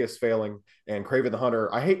and Morbius failing and Craven the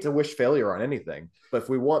Hunter, I hate to wish failure on anything, but if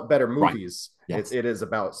we want better Right. movies, Yes. it is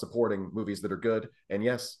about supporting movies that are good, and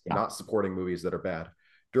yes, Yeah. not supporting movies that are bad.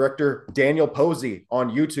 Director Daniel Posey on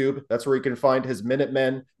YouTube. That's where you can find his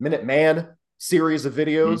Minuteman series of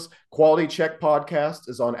videos. Mm-hmm. Quality Check podcast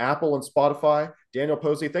is on Apple and Spotify. Daniel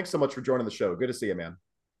Posey, thanks so much for joining the show. Good to see you, man.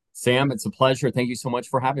 Sam, it's a pleasure. Thank you so much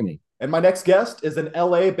for having me. And my next guest is an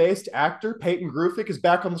LA-based actor. Peyton Grufik is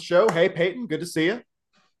back on the show. Hey, Peyton, good to see you.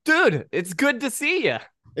 Dude, it's good to see you.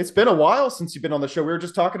 It's been a while since you've been on the show. We were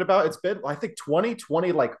just talking about it's been, I think,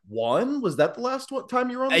 2020, like one. Was that the last time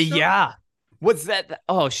you were on the show? Yeah. Was that?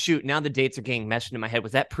 Oh, shoot. Now the dates are getting meshed in my head.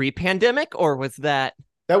 Was that pre-pandemic or was that?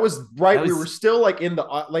 That was right. That was... We were still like in the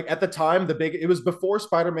like at the time it was before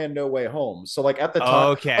Spider-Man No Way Home. So like at the time.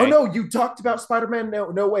 Okay. Oh no, you talked about Spider-Man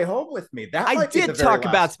No Way Home with me. That I did talk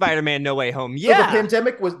about Spider-Man No Way Home. Yeah. So the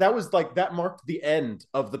pandemic was that marked the end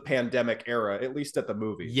of the pandemic era, at least at the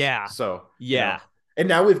movies. Yeah. So yeah. And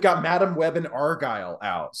now we've got Madam Web and Argyle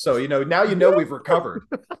out. So now we've recovered.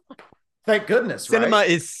 Thank goodness. Cinema right?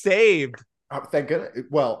 is saved. Thank goodness.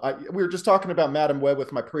 Well, we were just talking about Madam Web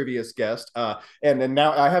with my previous guest, and then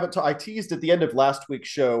now I haven't. I teased at the end of last week's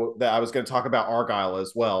show that I was going to talk about Argyle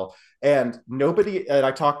as well, and nobody that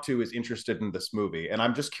I talked to is interested in this movie, and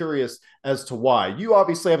I'm just curious as to why. You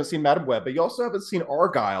obviously haven't seen Madam Web, but you also haven't seen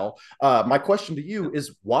Argyle. My question to you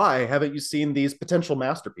is, why haven't you seen these potential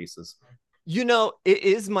masterpieces? It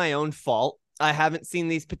is my own fault. I haven't seen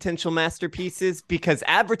these potential masterpieces because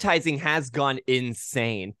advertising has gone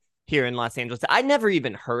insane here in Los Angeles. I never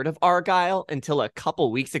even heard of Argyle until a couple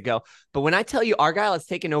weeks ago. But when I tell you Argyle has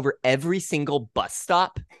taken over every single bus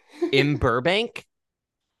stop in Burbank,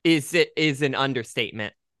 is an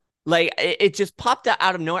understatement. Like it just popped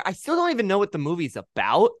out of nowhere. I still don't even know what the movie's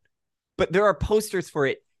about, but there are posters for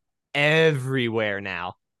it everywhere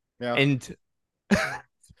now. Yeah. And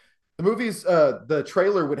the movie's the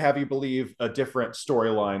trailer would have you believe a different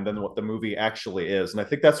storyline than what the movie actually is, and I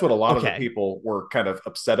think that's what a lot of the people were kind of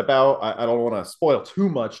upset about. I don't want to spoil too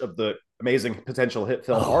much of the amazing potential hit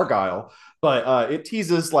film Argyle, but it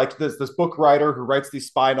teases like this book writer who writes these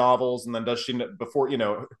spy novels, and then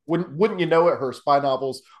wouldn't you know it, her spy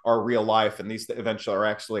novels are real life, and these eventually are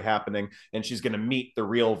actually happening, and she's going to meet the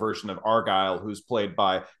real version of Argyle, who's played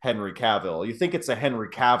by Henry Cavill. You think it's a Henry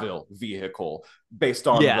Cavill vehicle based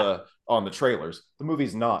on the trailers. The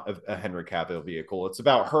movie's not a Henry Cavill vehicle. It's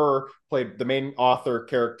about her, the main author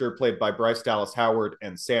character played by Bryce Dallas Howard,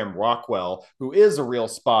 and Sam Rockwell, who is a real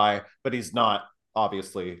spy, but he's not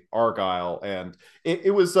obviously Argyle, and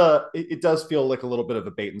it does feel like a little bit of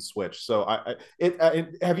a bait and switch. So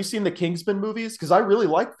have you seen the Kingsman movies? Because I really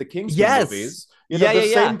like the Kingsman movies.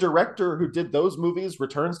 The same director who did those movies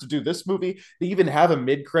returns to do this movie. They even have a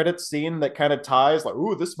mid-credit scene that kind of ties like,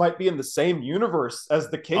 ooh, this might be in the same universe as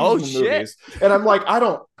the Kingsman movies. And I'm like,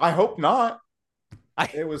 I hope not.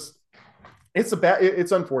 It's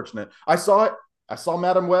unfortunate. I saw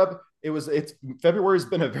Madam Web. February's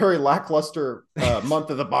been a very lackluster month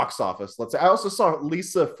of the box office. Let's say. I also saw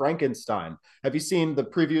Lisa Frankenstein. Have you seen the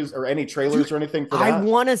previews or any trailers or anything for that? I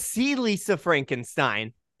want to see Lisa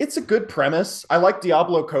Frankenstein. It's a good premise. I like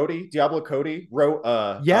Diablo Cody. Diablo Cody wrote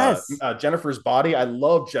Jennifer's Body. I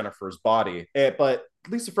love Jennifer's Body, but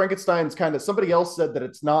Lisa Frankenstein's kind of, somebody else said that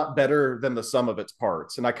it's not better than the sum of its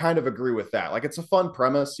parts. And I kind of agree with that. Like, it's a fun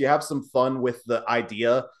premise. You have some fun with the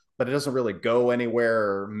idea, but it doesn't really go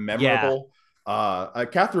anywhere Yeah. memorable.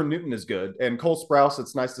 Catherine Newton is good, and Cole Sprouse.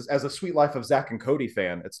 It's nice to, as a Sweet Life of Zach and Cody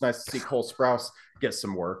fan, it's nice to see Cole Sprouse get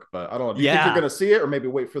some work. But I don't know. Do you think you're Yeah. going to see it, or maybe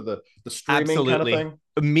wait for the streaming Absolutely. kind of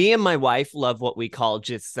thing? Me and my wife love what we call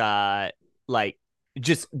just like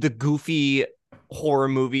just the goofy horror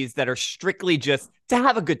movies that are strictly just to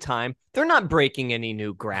have a good time. They're not breaking any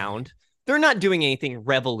new ground. They're not doing anything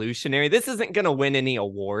revolutionary. This isn't going to win any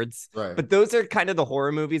awards. Right. But those are kind of the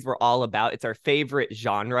horror movies we're all about. It's our favorite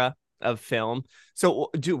genre of film. So,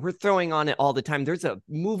 dude, we're throwing on it all the time. There's a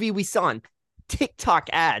movie we saw on TikTok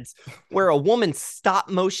ads where a woman's stop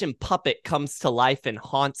motion puppet comes to life and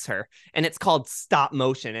haunts her, and it's called Stop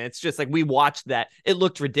Motion. And it's just like, we watched that. It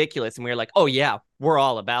looked ridiculous, and we were like, oh yeah, we're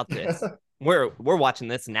all about this. We're watching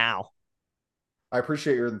this now. I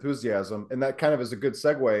appreciate your enthusiasm, and that kind of is a good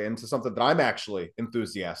segue into something that I'm actually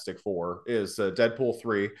enthusiastic for, is Deadpool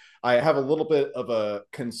 3. I have a little bit of a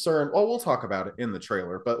concern. Well, we'll talk about it in the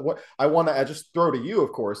trailer, but what I want to just throw to you,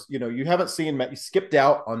 of course, you haven't seen, you skipped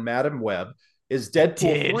out on Madam Web. Is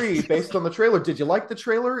Deadpool 3 based on the trailer? Did you like the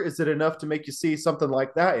trailer? Is it enough to make you see something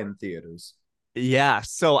like that in theaters? Yeah,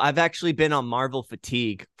 so I've actually been on Marvel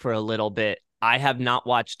fatigue for a little bit. I have not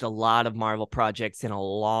watched a lot of Marvel projects in a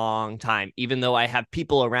long time, even though I have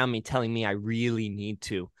people around me telling me I really need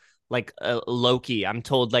to. Like Loki, I'm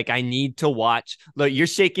told like I need to watch. Look, you're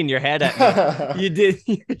shaking your head at me. You did.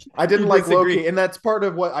 I didn't like Loki, and that's part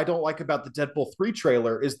of what I don't like about the Deadpool 3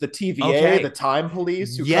 trailer is the TVA, the time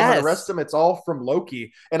police who come and arrest him. It's all from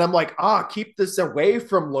Loki. And I'm like, keep this away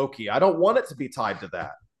from Loki. I don't want it to be tied to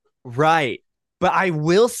that. Right. But I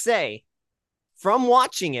will say, from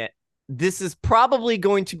watching it, this is probably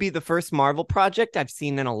going to be the first Marvel project I've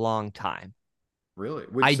seen in a long time. Really?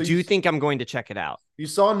 I do think I'm going to check it out. You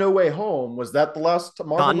saw No Way Home. Was that the last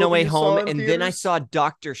Marvel movie No Way you Home, saw in and theaters? then I saw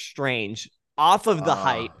Doctor Strange off of the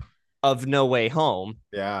hype of No Way Home.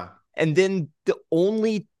 Yeah. And then the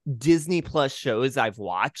only Disney Plus shows I've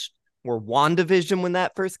watched were WandaVision when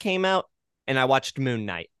that first came out, and I watched Moon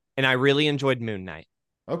Knight, and I really enjoyed Moon Knight.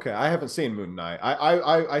 Okay, I haven't seen Moon Knight.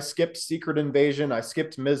 I skipped Secret Invasion. I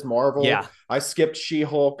skipped Ms. Marvel. Yeah. I skipped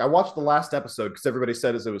She-Hulk. I watched the last episode because everybody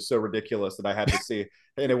said it was so ridiculous that I had to see,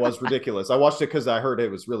 and it was ridiculous. I watched it because I heard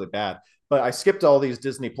it was really bad. But I skipped all these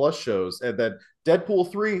Disney Plus shows, and then Deadpool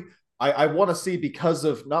 3, I want to see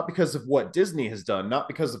not because of what Disney has done, not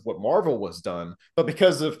because of what Marvel was done, but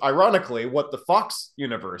because of, ironically, what the Fox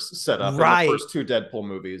universe set up in the first two Deadpool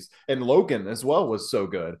movies, and Logan as well was so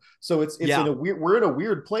good. So it's in a weird, we're in a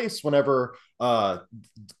weird place whenever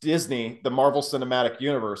Disney, the Marvel Cinematic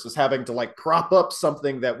Universe, is having to like prop up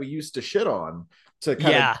something that we used to shit on to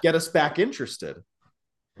kind of get us back interested.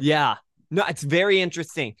 Yeah, no, it's very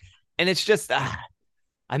interesting, and it's just.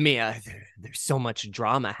 I mean, there's so much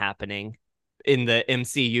drama happening in the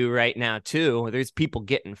MCU right now, too. There's people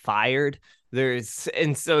getting fired. And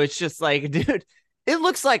so it's just like, dude, it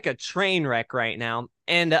looks like a train wreck right now.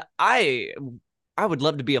 And I would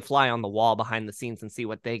love to be a fly on the wall behind the scenes and see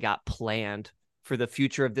what they got planned for the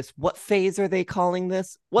future of this. What phase are they calling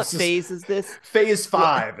this? What phase is this? Phase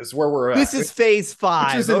 5 is where we're at. This is phase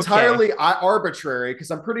 5. Which is entirely arbitrary, because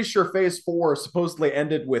I'm pretty sure phase 4 supposedly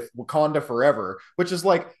ended with Wakanda Forever, which is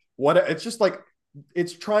like, it's just like,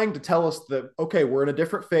 it's trying to tell us that, okay, we're in a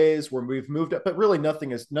different phase where we've moved up, but really none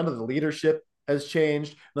of the leadership has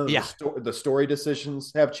changed. None of the story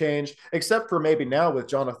decisions have changed, except for maybe now with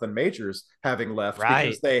Jonathan Majors having left,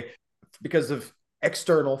 because of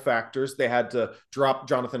external factors, they had to drop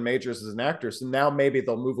Jonathan Majors as an actor. So now maybe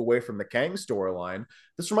they'll move away from the Kang storyline.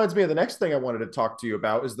 This reminds me of the next thing I wanted to talk to you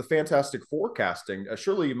about is the Fantastic Four casting.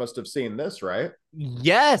 Surely you must have seen this, right?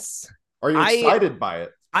 Yes. Are you excited by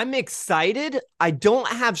it? I'm excited. I don't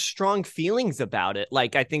have strong feelings about it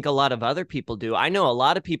like I think a lot of other people do. I know a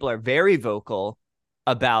lot of people are very vocal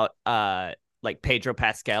about like Pedro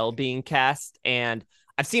Pascal being cast, and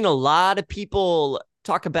I've seen a lot of people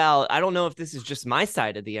talk about, I don't know if this is just my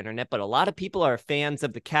side of the internet, but a lot of people are fans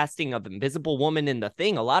of the casting of Invisible Woman in The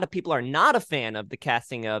Thing. A lot of people are not a fan of the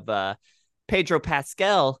casting of Pedro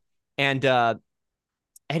Pascal and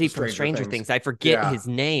Eddie from Stranger Things. I forget his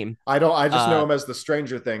name. I just know him as the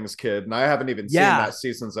Stranger Things kid, and I haven't even seen that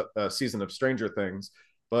season of Stranger Things.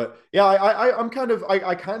 But yeah,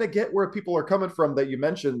 I kind of get where people are coming from that you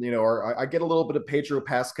mentioned. I get a little bit of Pedro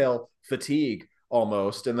Pascal fatigue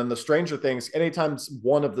almost. And then the Stranger Things, anytime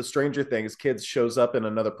one of the Stranger Things kids shows up in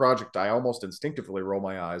another project, I almost instinctively roll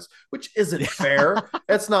my eyes, which isn't fair.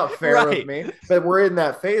 It's not fair of me. But we're in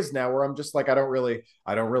that phase now where I'm just like, I don't really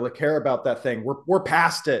care about that thing. We're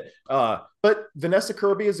past it. But Vanessa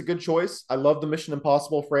Kirby is a good choice. I love the Mission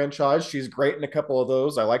Impossible franchise. She's great in a couple of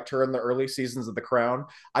those. I liked her in the early seasons of The Crown.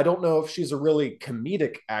 I don't know if she's a really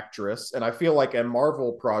comedic actress, and I feel like a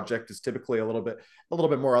Marvel project is typically a little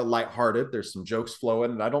bit more lighthearted. There's some jokes flowing,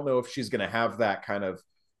 and I don't know if she's going to have that kind of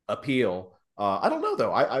appeal. I don't know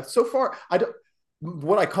though. I so far I don't.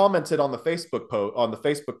 What I commented on the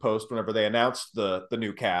Facebook post whenever they announced the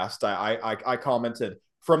new cast, I commented,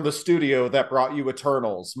 from the studio that brought you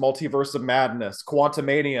Eternals, Multiverse of Madness,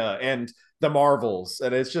 Quantumania, and the Marvels.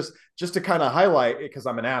 And it's just to kind of highlight, because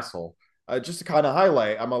I'm an asshole, just to kind of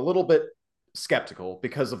highlight, I'm a little bit skeptical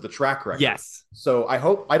because of the track record. Yes. So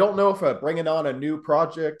I don't know if bringing on a new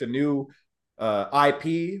project, a new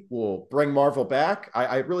IP will bring Marvel back.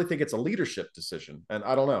 I really think it's a leadership decision. And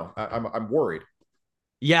I don't know. I'm worried.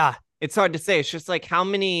 Yeah, it's hard to say. It's just like how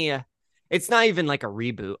many... It's not even like a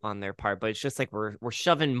reboot on their part, but it's just like we're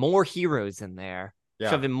shoving more heroes in there,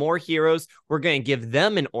 shoving more heroes. We're going to give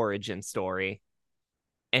them an origin story.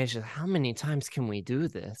 And it's just, how many times can we do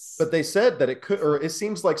this? But they said that it could, or it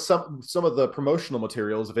seems like some of the promotional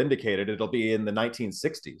materials have indicated it'll be in the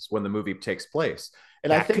 1960s when the movie takes place.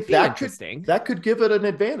 And I think that could give it an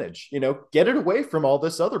advantage. Get it away from all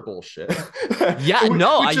this other bullshit. Yeah,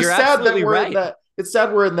 no, you're absolutely right. It's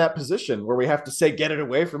sad we're in that position where we have to say, get it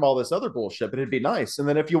away from all this other bullshit, but it'd be nice. And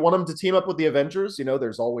then if you want them to team up with the Avengers,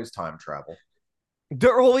 there's always time travel.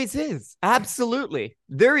 There always is. Absolutely.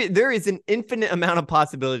 There is an infinite amount of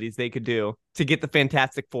possibilities they could do to get the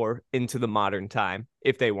Fantastic Four into the modern time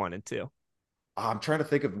if they wanted to. I'm trying to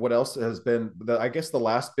think of what else has been. I guess the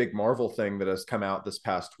last big Marvel thing that has come out this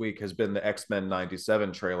past week has been the X-Men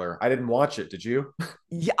 97 trailer. I didn't watch it. Did you?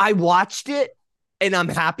 Yeah, I watched it. And I'm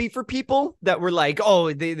happy for people that were like,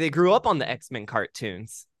 oh, they grew up on the X-Men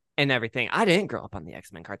cartoons and everything. I didn't grow up on the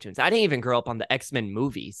X-Men cartoons. I didn't even grow up on the X-Men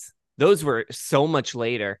movies. Those were so much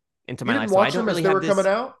later into my life. So I don't really have this... coming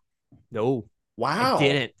out? No. Wow. I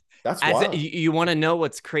didn't. That's wild. You want to know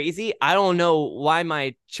what's crazy? I don't know why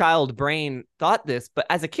my child brain thought this, but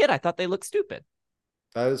as a kid, I thought they looked stupid.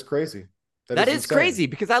 That is crazy. That is crazy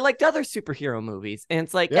because I liked other superhero movies, and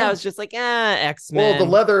it's like, I was just like, X-Men.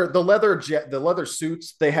 Well, the leather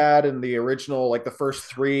suits they had in the original, like the first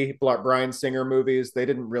 3 Bryan Singer movies, they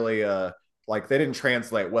didn't really they didn't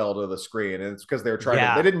translate well to the screen, and it's because they were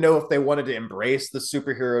trying they didn't know if they wanted to embrace the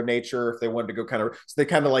superhero nature, if they wanted to go so they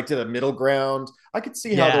kind of did a middle ground. I could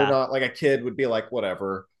see how they're not like a kid would be like,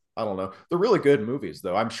 whatever. I don't know. They're really good movies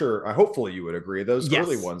though. Hopefully you would agree. Those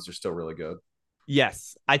early ones are still really good.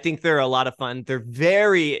 Yes, I think they're a lot of fun. They're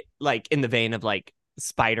very in the vein of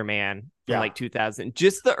Spider-Man from 2000.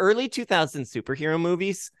 Just the early 2000 superhero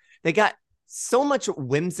movies, they got so much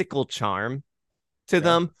whimsical charm to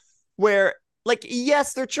them where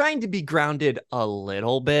yes, they're trying to be grounded a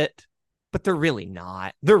little bit, but they're really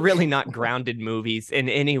not. They're really not grounded movies in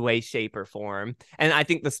any way, shape, or form. And I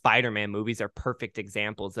think the Spider-Man movies are perfect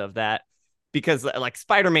examples of that because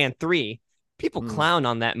Spider-Man 3, people clown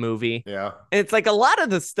on that movie. Yeah. And it's a lot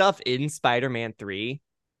of the stuff in Spider-Man 3,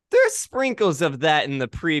 there's sprinkles of that in the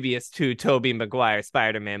previous 2 Tobey Maguire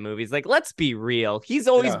Spider-Man movies. Let's be real. He's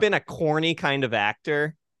always been a corny kind of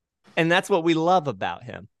actor. And that's what we love about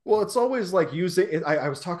him. Well, it's always using. I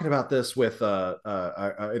was talking about this with in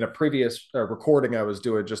a previous recording I was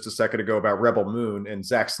doing just a second ago about Rebel Moon and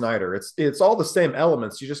Zack Snyder. It's all the same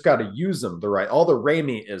elements. You just got to use them all the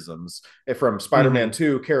Raimi-isms from Spider-Man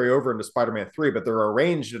 2 carry over into Spider-Man 3, but they're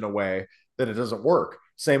arranged in a way that it doesn't work.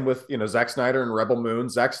 Same with Zack Snyder and Rebel Moon.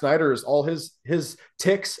 Zack Snyder is all his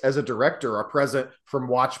ticks as a director are present from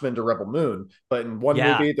Watchmen to Rebel Moon, but in one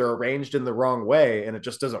movie they're arranged in the wrong way, and it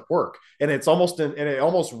just doesn't work. And it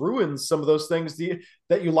almost ruins some of those things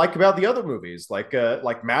that you like about the other movies. Like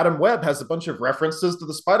Madam Web has a bunch of references to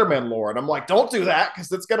the Spider-Man lore, and I'm like, don't do that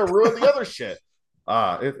because it's gonna ruin the other shit.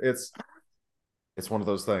 It's one of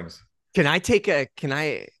those things. Can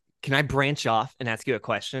I branch off and ask you a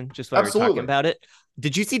question just while we're talking about it?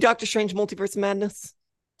 Did you see Doctor Strange Multiverse of Madness?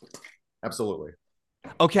 Absolutely.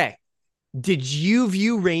 Okay. Did you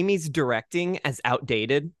view Raimi's directing as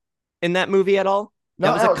outdated in that movie at all?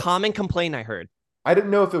 That was a common complaint I heard. I didn't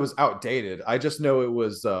know if it was outdated. I just know it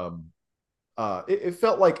was it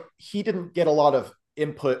felt like he didn't get a lot of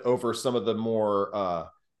input over some of the more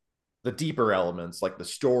the deeper elements, like the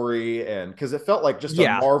story, and because it felt like just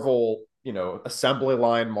a Marvel assembly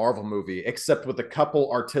line Marvel movie, except with a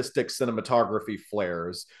couple artistic cinematography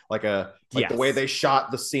flares, like the way they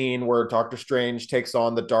shot the scene where Doctor Strange takes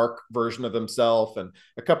on the dark version of himself, and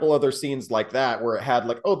a couple other scenes like that where it had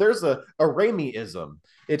like, oh, there's a Raimi-ism.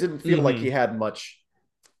 It didn't feel like he had much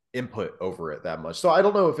input over it that much. So I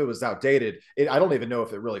don't know if it was outdated. I don't even know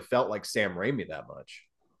if it really felt like Sam Raimi that much.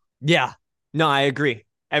 Yeah. No, I agree.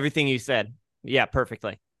 Everything you said. Yeah,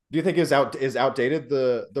 perfectly. Do you think is outdated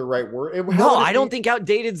the right word? No, I don't think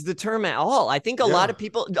outdated's the term at all. I think a lot of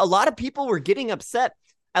people were getting upset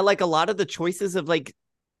at like a lot of the choices of like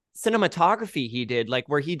cinematography he did, like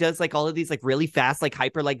where he does like all of these like really fast, like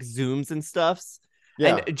hyper like zooms and stuffs.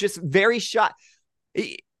 Yeah. And just very shot.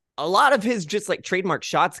 A lot of his just like trademark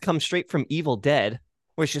shots come straight from Evil Dead,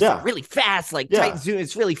 where it's just like really fast, like tight zoom.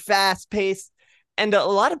 It's really fast paced. And a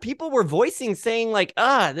lot of people were voicing saying like,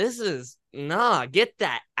 this is get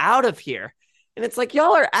that out of here. And it's like,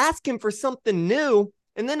 y'all are asking for something new.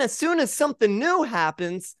 And then as soon as something new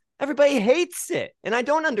happens, everybody hates it. And I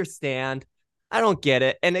don't understand. I don't get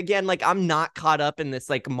it. And again, like I'm not caught up in this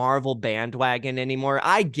like Marvel bandwagon anymore.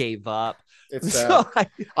 I gave up. It's sad.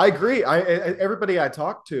 I agree. Everybody I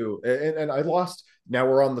talked to, and I lost. Now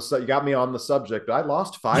we're on you got me on the subject. I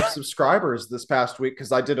lost 5 subscribers this past week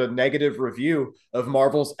because I did a negative review of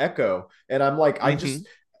Marvel's Echo, and I'm like, I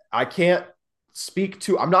can't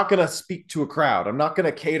I'm not going to speak to a crowd. I'm not going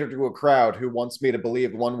to cater to a crowd who wants me to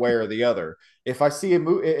believe one way or the other. If I see a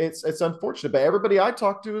movie, it's unfortunate, but everybody I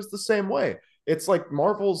talk to is the same way. It's like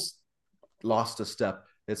Marvel's lost a step.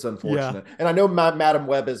 It's unfortunate. Yeah. And I know Madam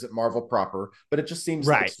Web isn't Marvel proper, but it just seems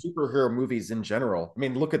like superhero movies in general. I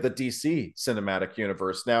mean, look at the DC cinematic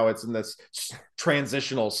universe. Now it's in this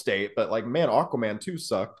transitional state, but like, man, Aquaman 2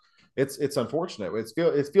 sucked. It's unfortunate.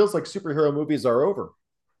 It feels like superhero movies are over.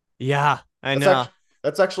 Yeah, I know.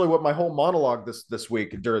 That's actually what my whole monologue this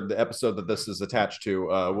week during the episode that this is attached to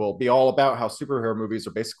will be all about, how superhero movies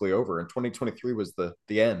are basically over. And 2023 was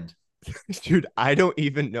the end. Dude, I don't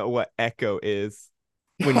even know what Echo is.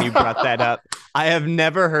 When you brought that up, I have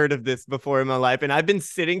never heard of this before in my life. And I've been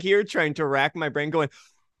sitting here trying to rack my brain going,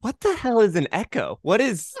 what the hell is an Echo? What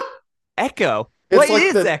is Echo? What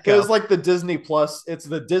is Echo? It was like the Disney Plus. It's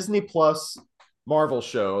the Disney Plus Marvel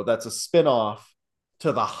show that's a spinoff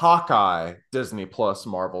to the Hawkeye Disney Plus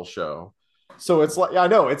Marvel show. So it's like, I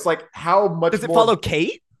know, it's like how much does it follow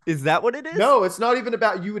Kate? Is that what it is? No, it's not even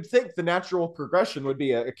about, you would think the natural progression would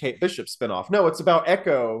be a Kate Bishop spinoff. No, it's about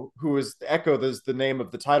Echo, is the name of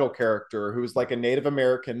the title character, who's like a Native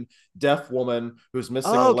American deaf woman who's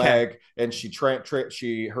missing a leg. And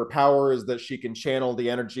her power is that she can channel the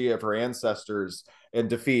energy of her ancestors and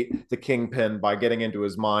defeat the Kingpin by getting into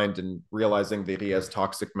his mind and realizing that he has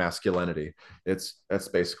toxic masculinity. That's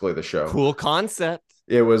basically the show. Cool concept.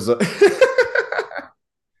 It was...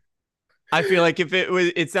 I feel like if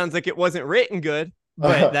it sounds like it wasn't written good,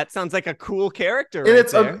 but that sounds like a cool character. And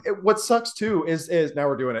it's what sucks too is now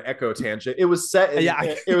we're doing an Echo tangent. It was set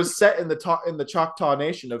in the Choctaw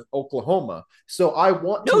Nation of Oklahoma. So I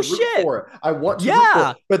want to root for it. I want to root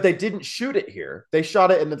for it, but they didn't shoot it here. They shot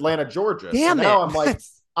it in Atlanta, Georgia. Damn it. Now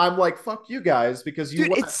I'm like, fuck you guys, because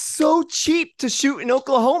it's so cheap to shoot in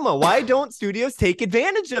Oklahoma. Why don't studios take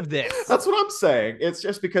advantage of this? That's what I'm saying. It's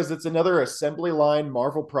just because it's another assembly line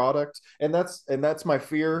Marvel product. And that's my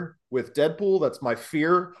fear with Deadpool. That's my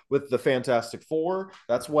fear with the Fantastic Four.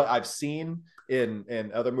 That's what I've seen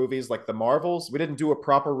in other movies like the Marvels. We didn't do a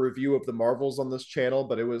proper review of the Marvels on this channel,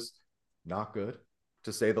 but it was not good,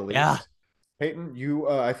 to say the least. Yeah. Peyton, you,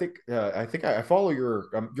 I think I follow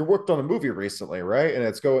your. You worked on a movie recently, right? And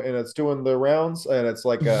it's doing the rounds, and it's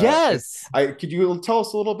like yes. Could you tell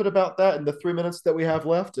us a little bit about that in the 3 minutes that we have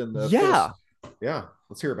left? And let's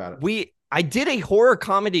hear about it. I did a horror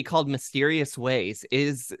comedy called Mysterious Ways. It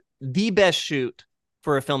is the best shoot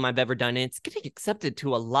for a film I've ever done, and it's getting accepted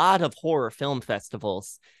to a lot of horror film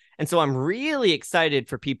festivals, and so I'm really excited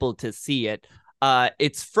for people to see it.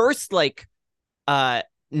 Its first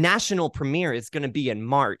national premiere is going to be in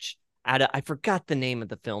March at I forgot the name of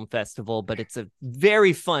the film festival, but it's a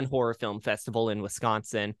very fun horror film festival in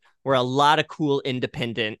Wisconsin where a lot of cool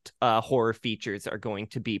independent horror features are going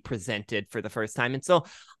to be presented for the first time. And so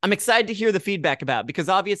I'm excited to hear the feedback about it, because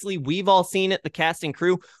obviously we've all seen it, the cast and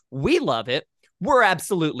crew. We love it. We're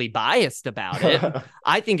absolutely biased about it.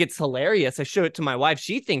 I think it's hilarious. I show it to my wife.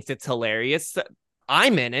 She thinks it's hilarious.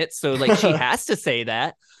 I'm in it, so she has to say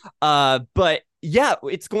that. But yeah,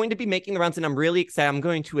 it's going to be making the rounds, and I'm really excited. I'm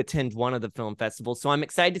going to attend one of the film festivals, so I'm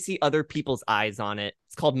excited to see other people's eyes on it.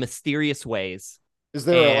 It's called Mysterious Ways. Is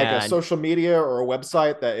there a social media or a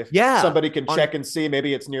website that if somebody can check and see,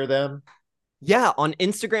 maybe it's near them? Yeah, on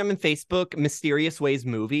Instagram and Facebook, Mysterious Ways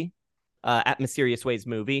Movie. at Mysterious Ways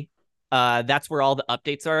Movie. That's where all the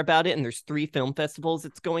updates are about it. And there's 3 film festivals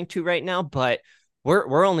it's going to right now, but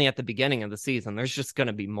we're only at the beginning of the season. There's just going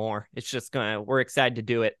to be more. We're excited to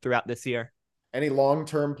do it throughout this year. Any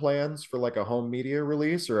long-term plans for like a home media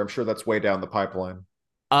release, or I'm sure that's way down the pipeline?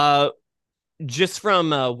 Just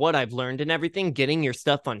from what I've learned and everything, getting your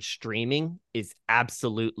stuff on streaming is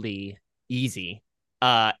absolutely easy.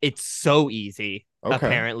 It's so easy. Okay.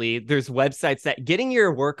 Apparently, there's websites that getting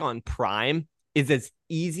your work on Prime is as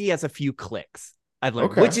easy as a few clicks. I've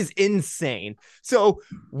learned, which is insane. So,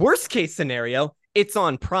 worst case scenario, it's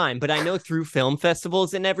on Prime, but I know through film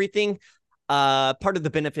festivals and everything, part of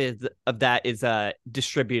the benefit of that is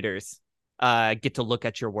distributors get to look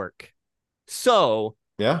at your work. So,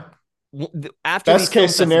 yeah. After best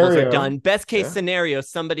case scenario are done, best case scenario,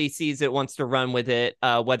 somebody sees it, wants to run with it,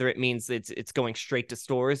 whether it means it's going straight to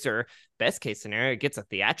stores, or best case scenario, it gets a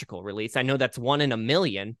theatrical release. I know that's 1 in a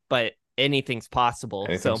million, but anything's possible.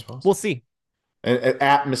 We'll see. And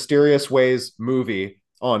at Mysterious Ways Movie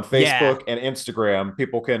on Facebook and Instagram,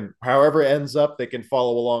 people can, however it ends up, they can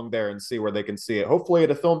follow along there and see where they can see it. Hopefully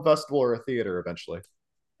at a film festival or a theater eventually.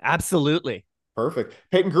 Absolutely. Perfect.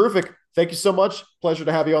 Peyton Grufik, thank you so much. Pleasure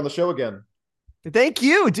to have you on the show again. Thank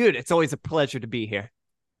you, dude. It's always a pleasure to be here.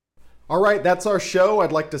 All right, that's our show.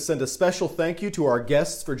 I'd like to send a special thank you to our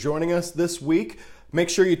guests for joining us this week. Make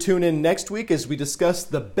sure you tune in next week as we discuss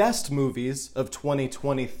the best movies of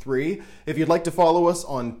 2023. If you'd like to follow us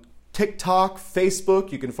on TikTok,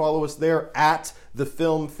 Facebook, you can follow us there at The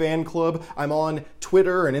Film Fan Club. I'm on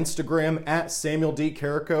Twitter and Instagram at Samuel D.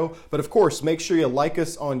 Carrico. But of course, make sure you like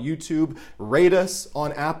us on YouTube, rate us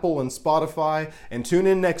on Apple and Spotify, and tune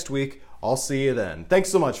in next week. I'll see you then. Thanks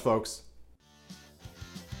so much, folks.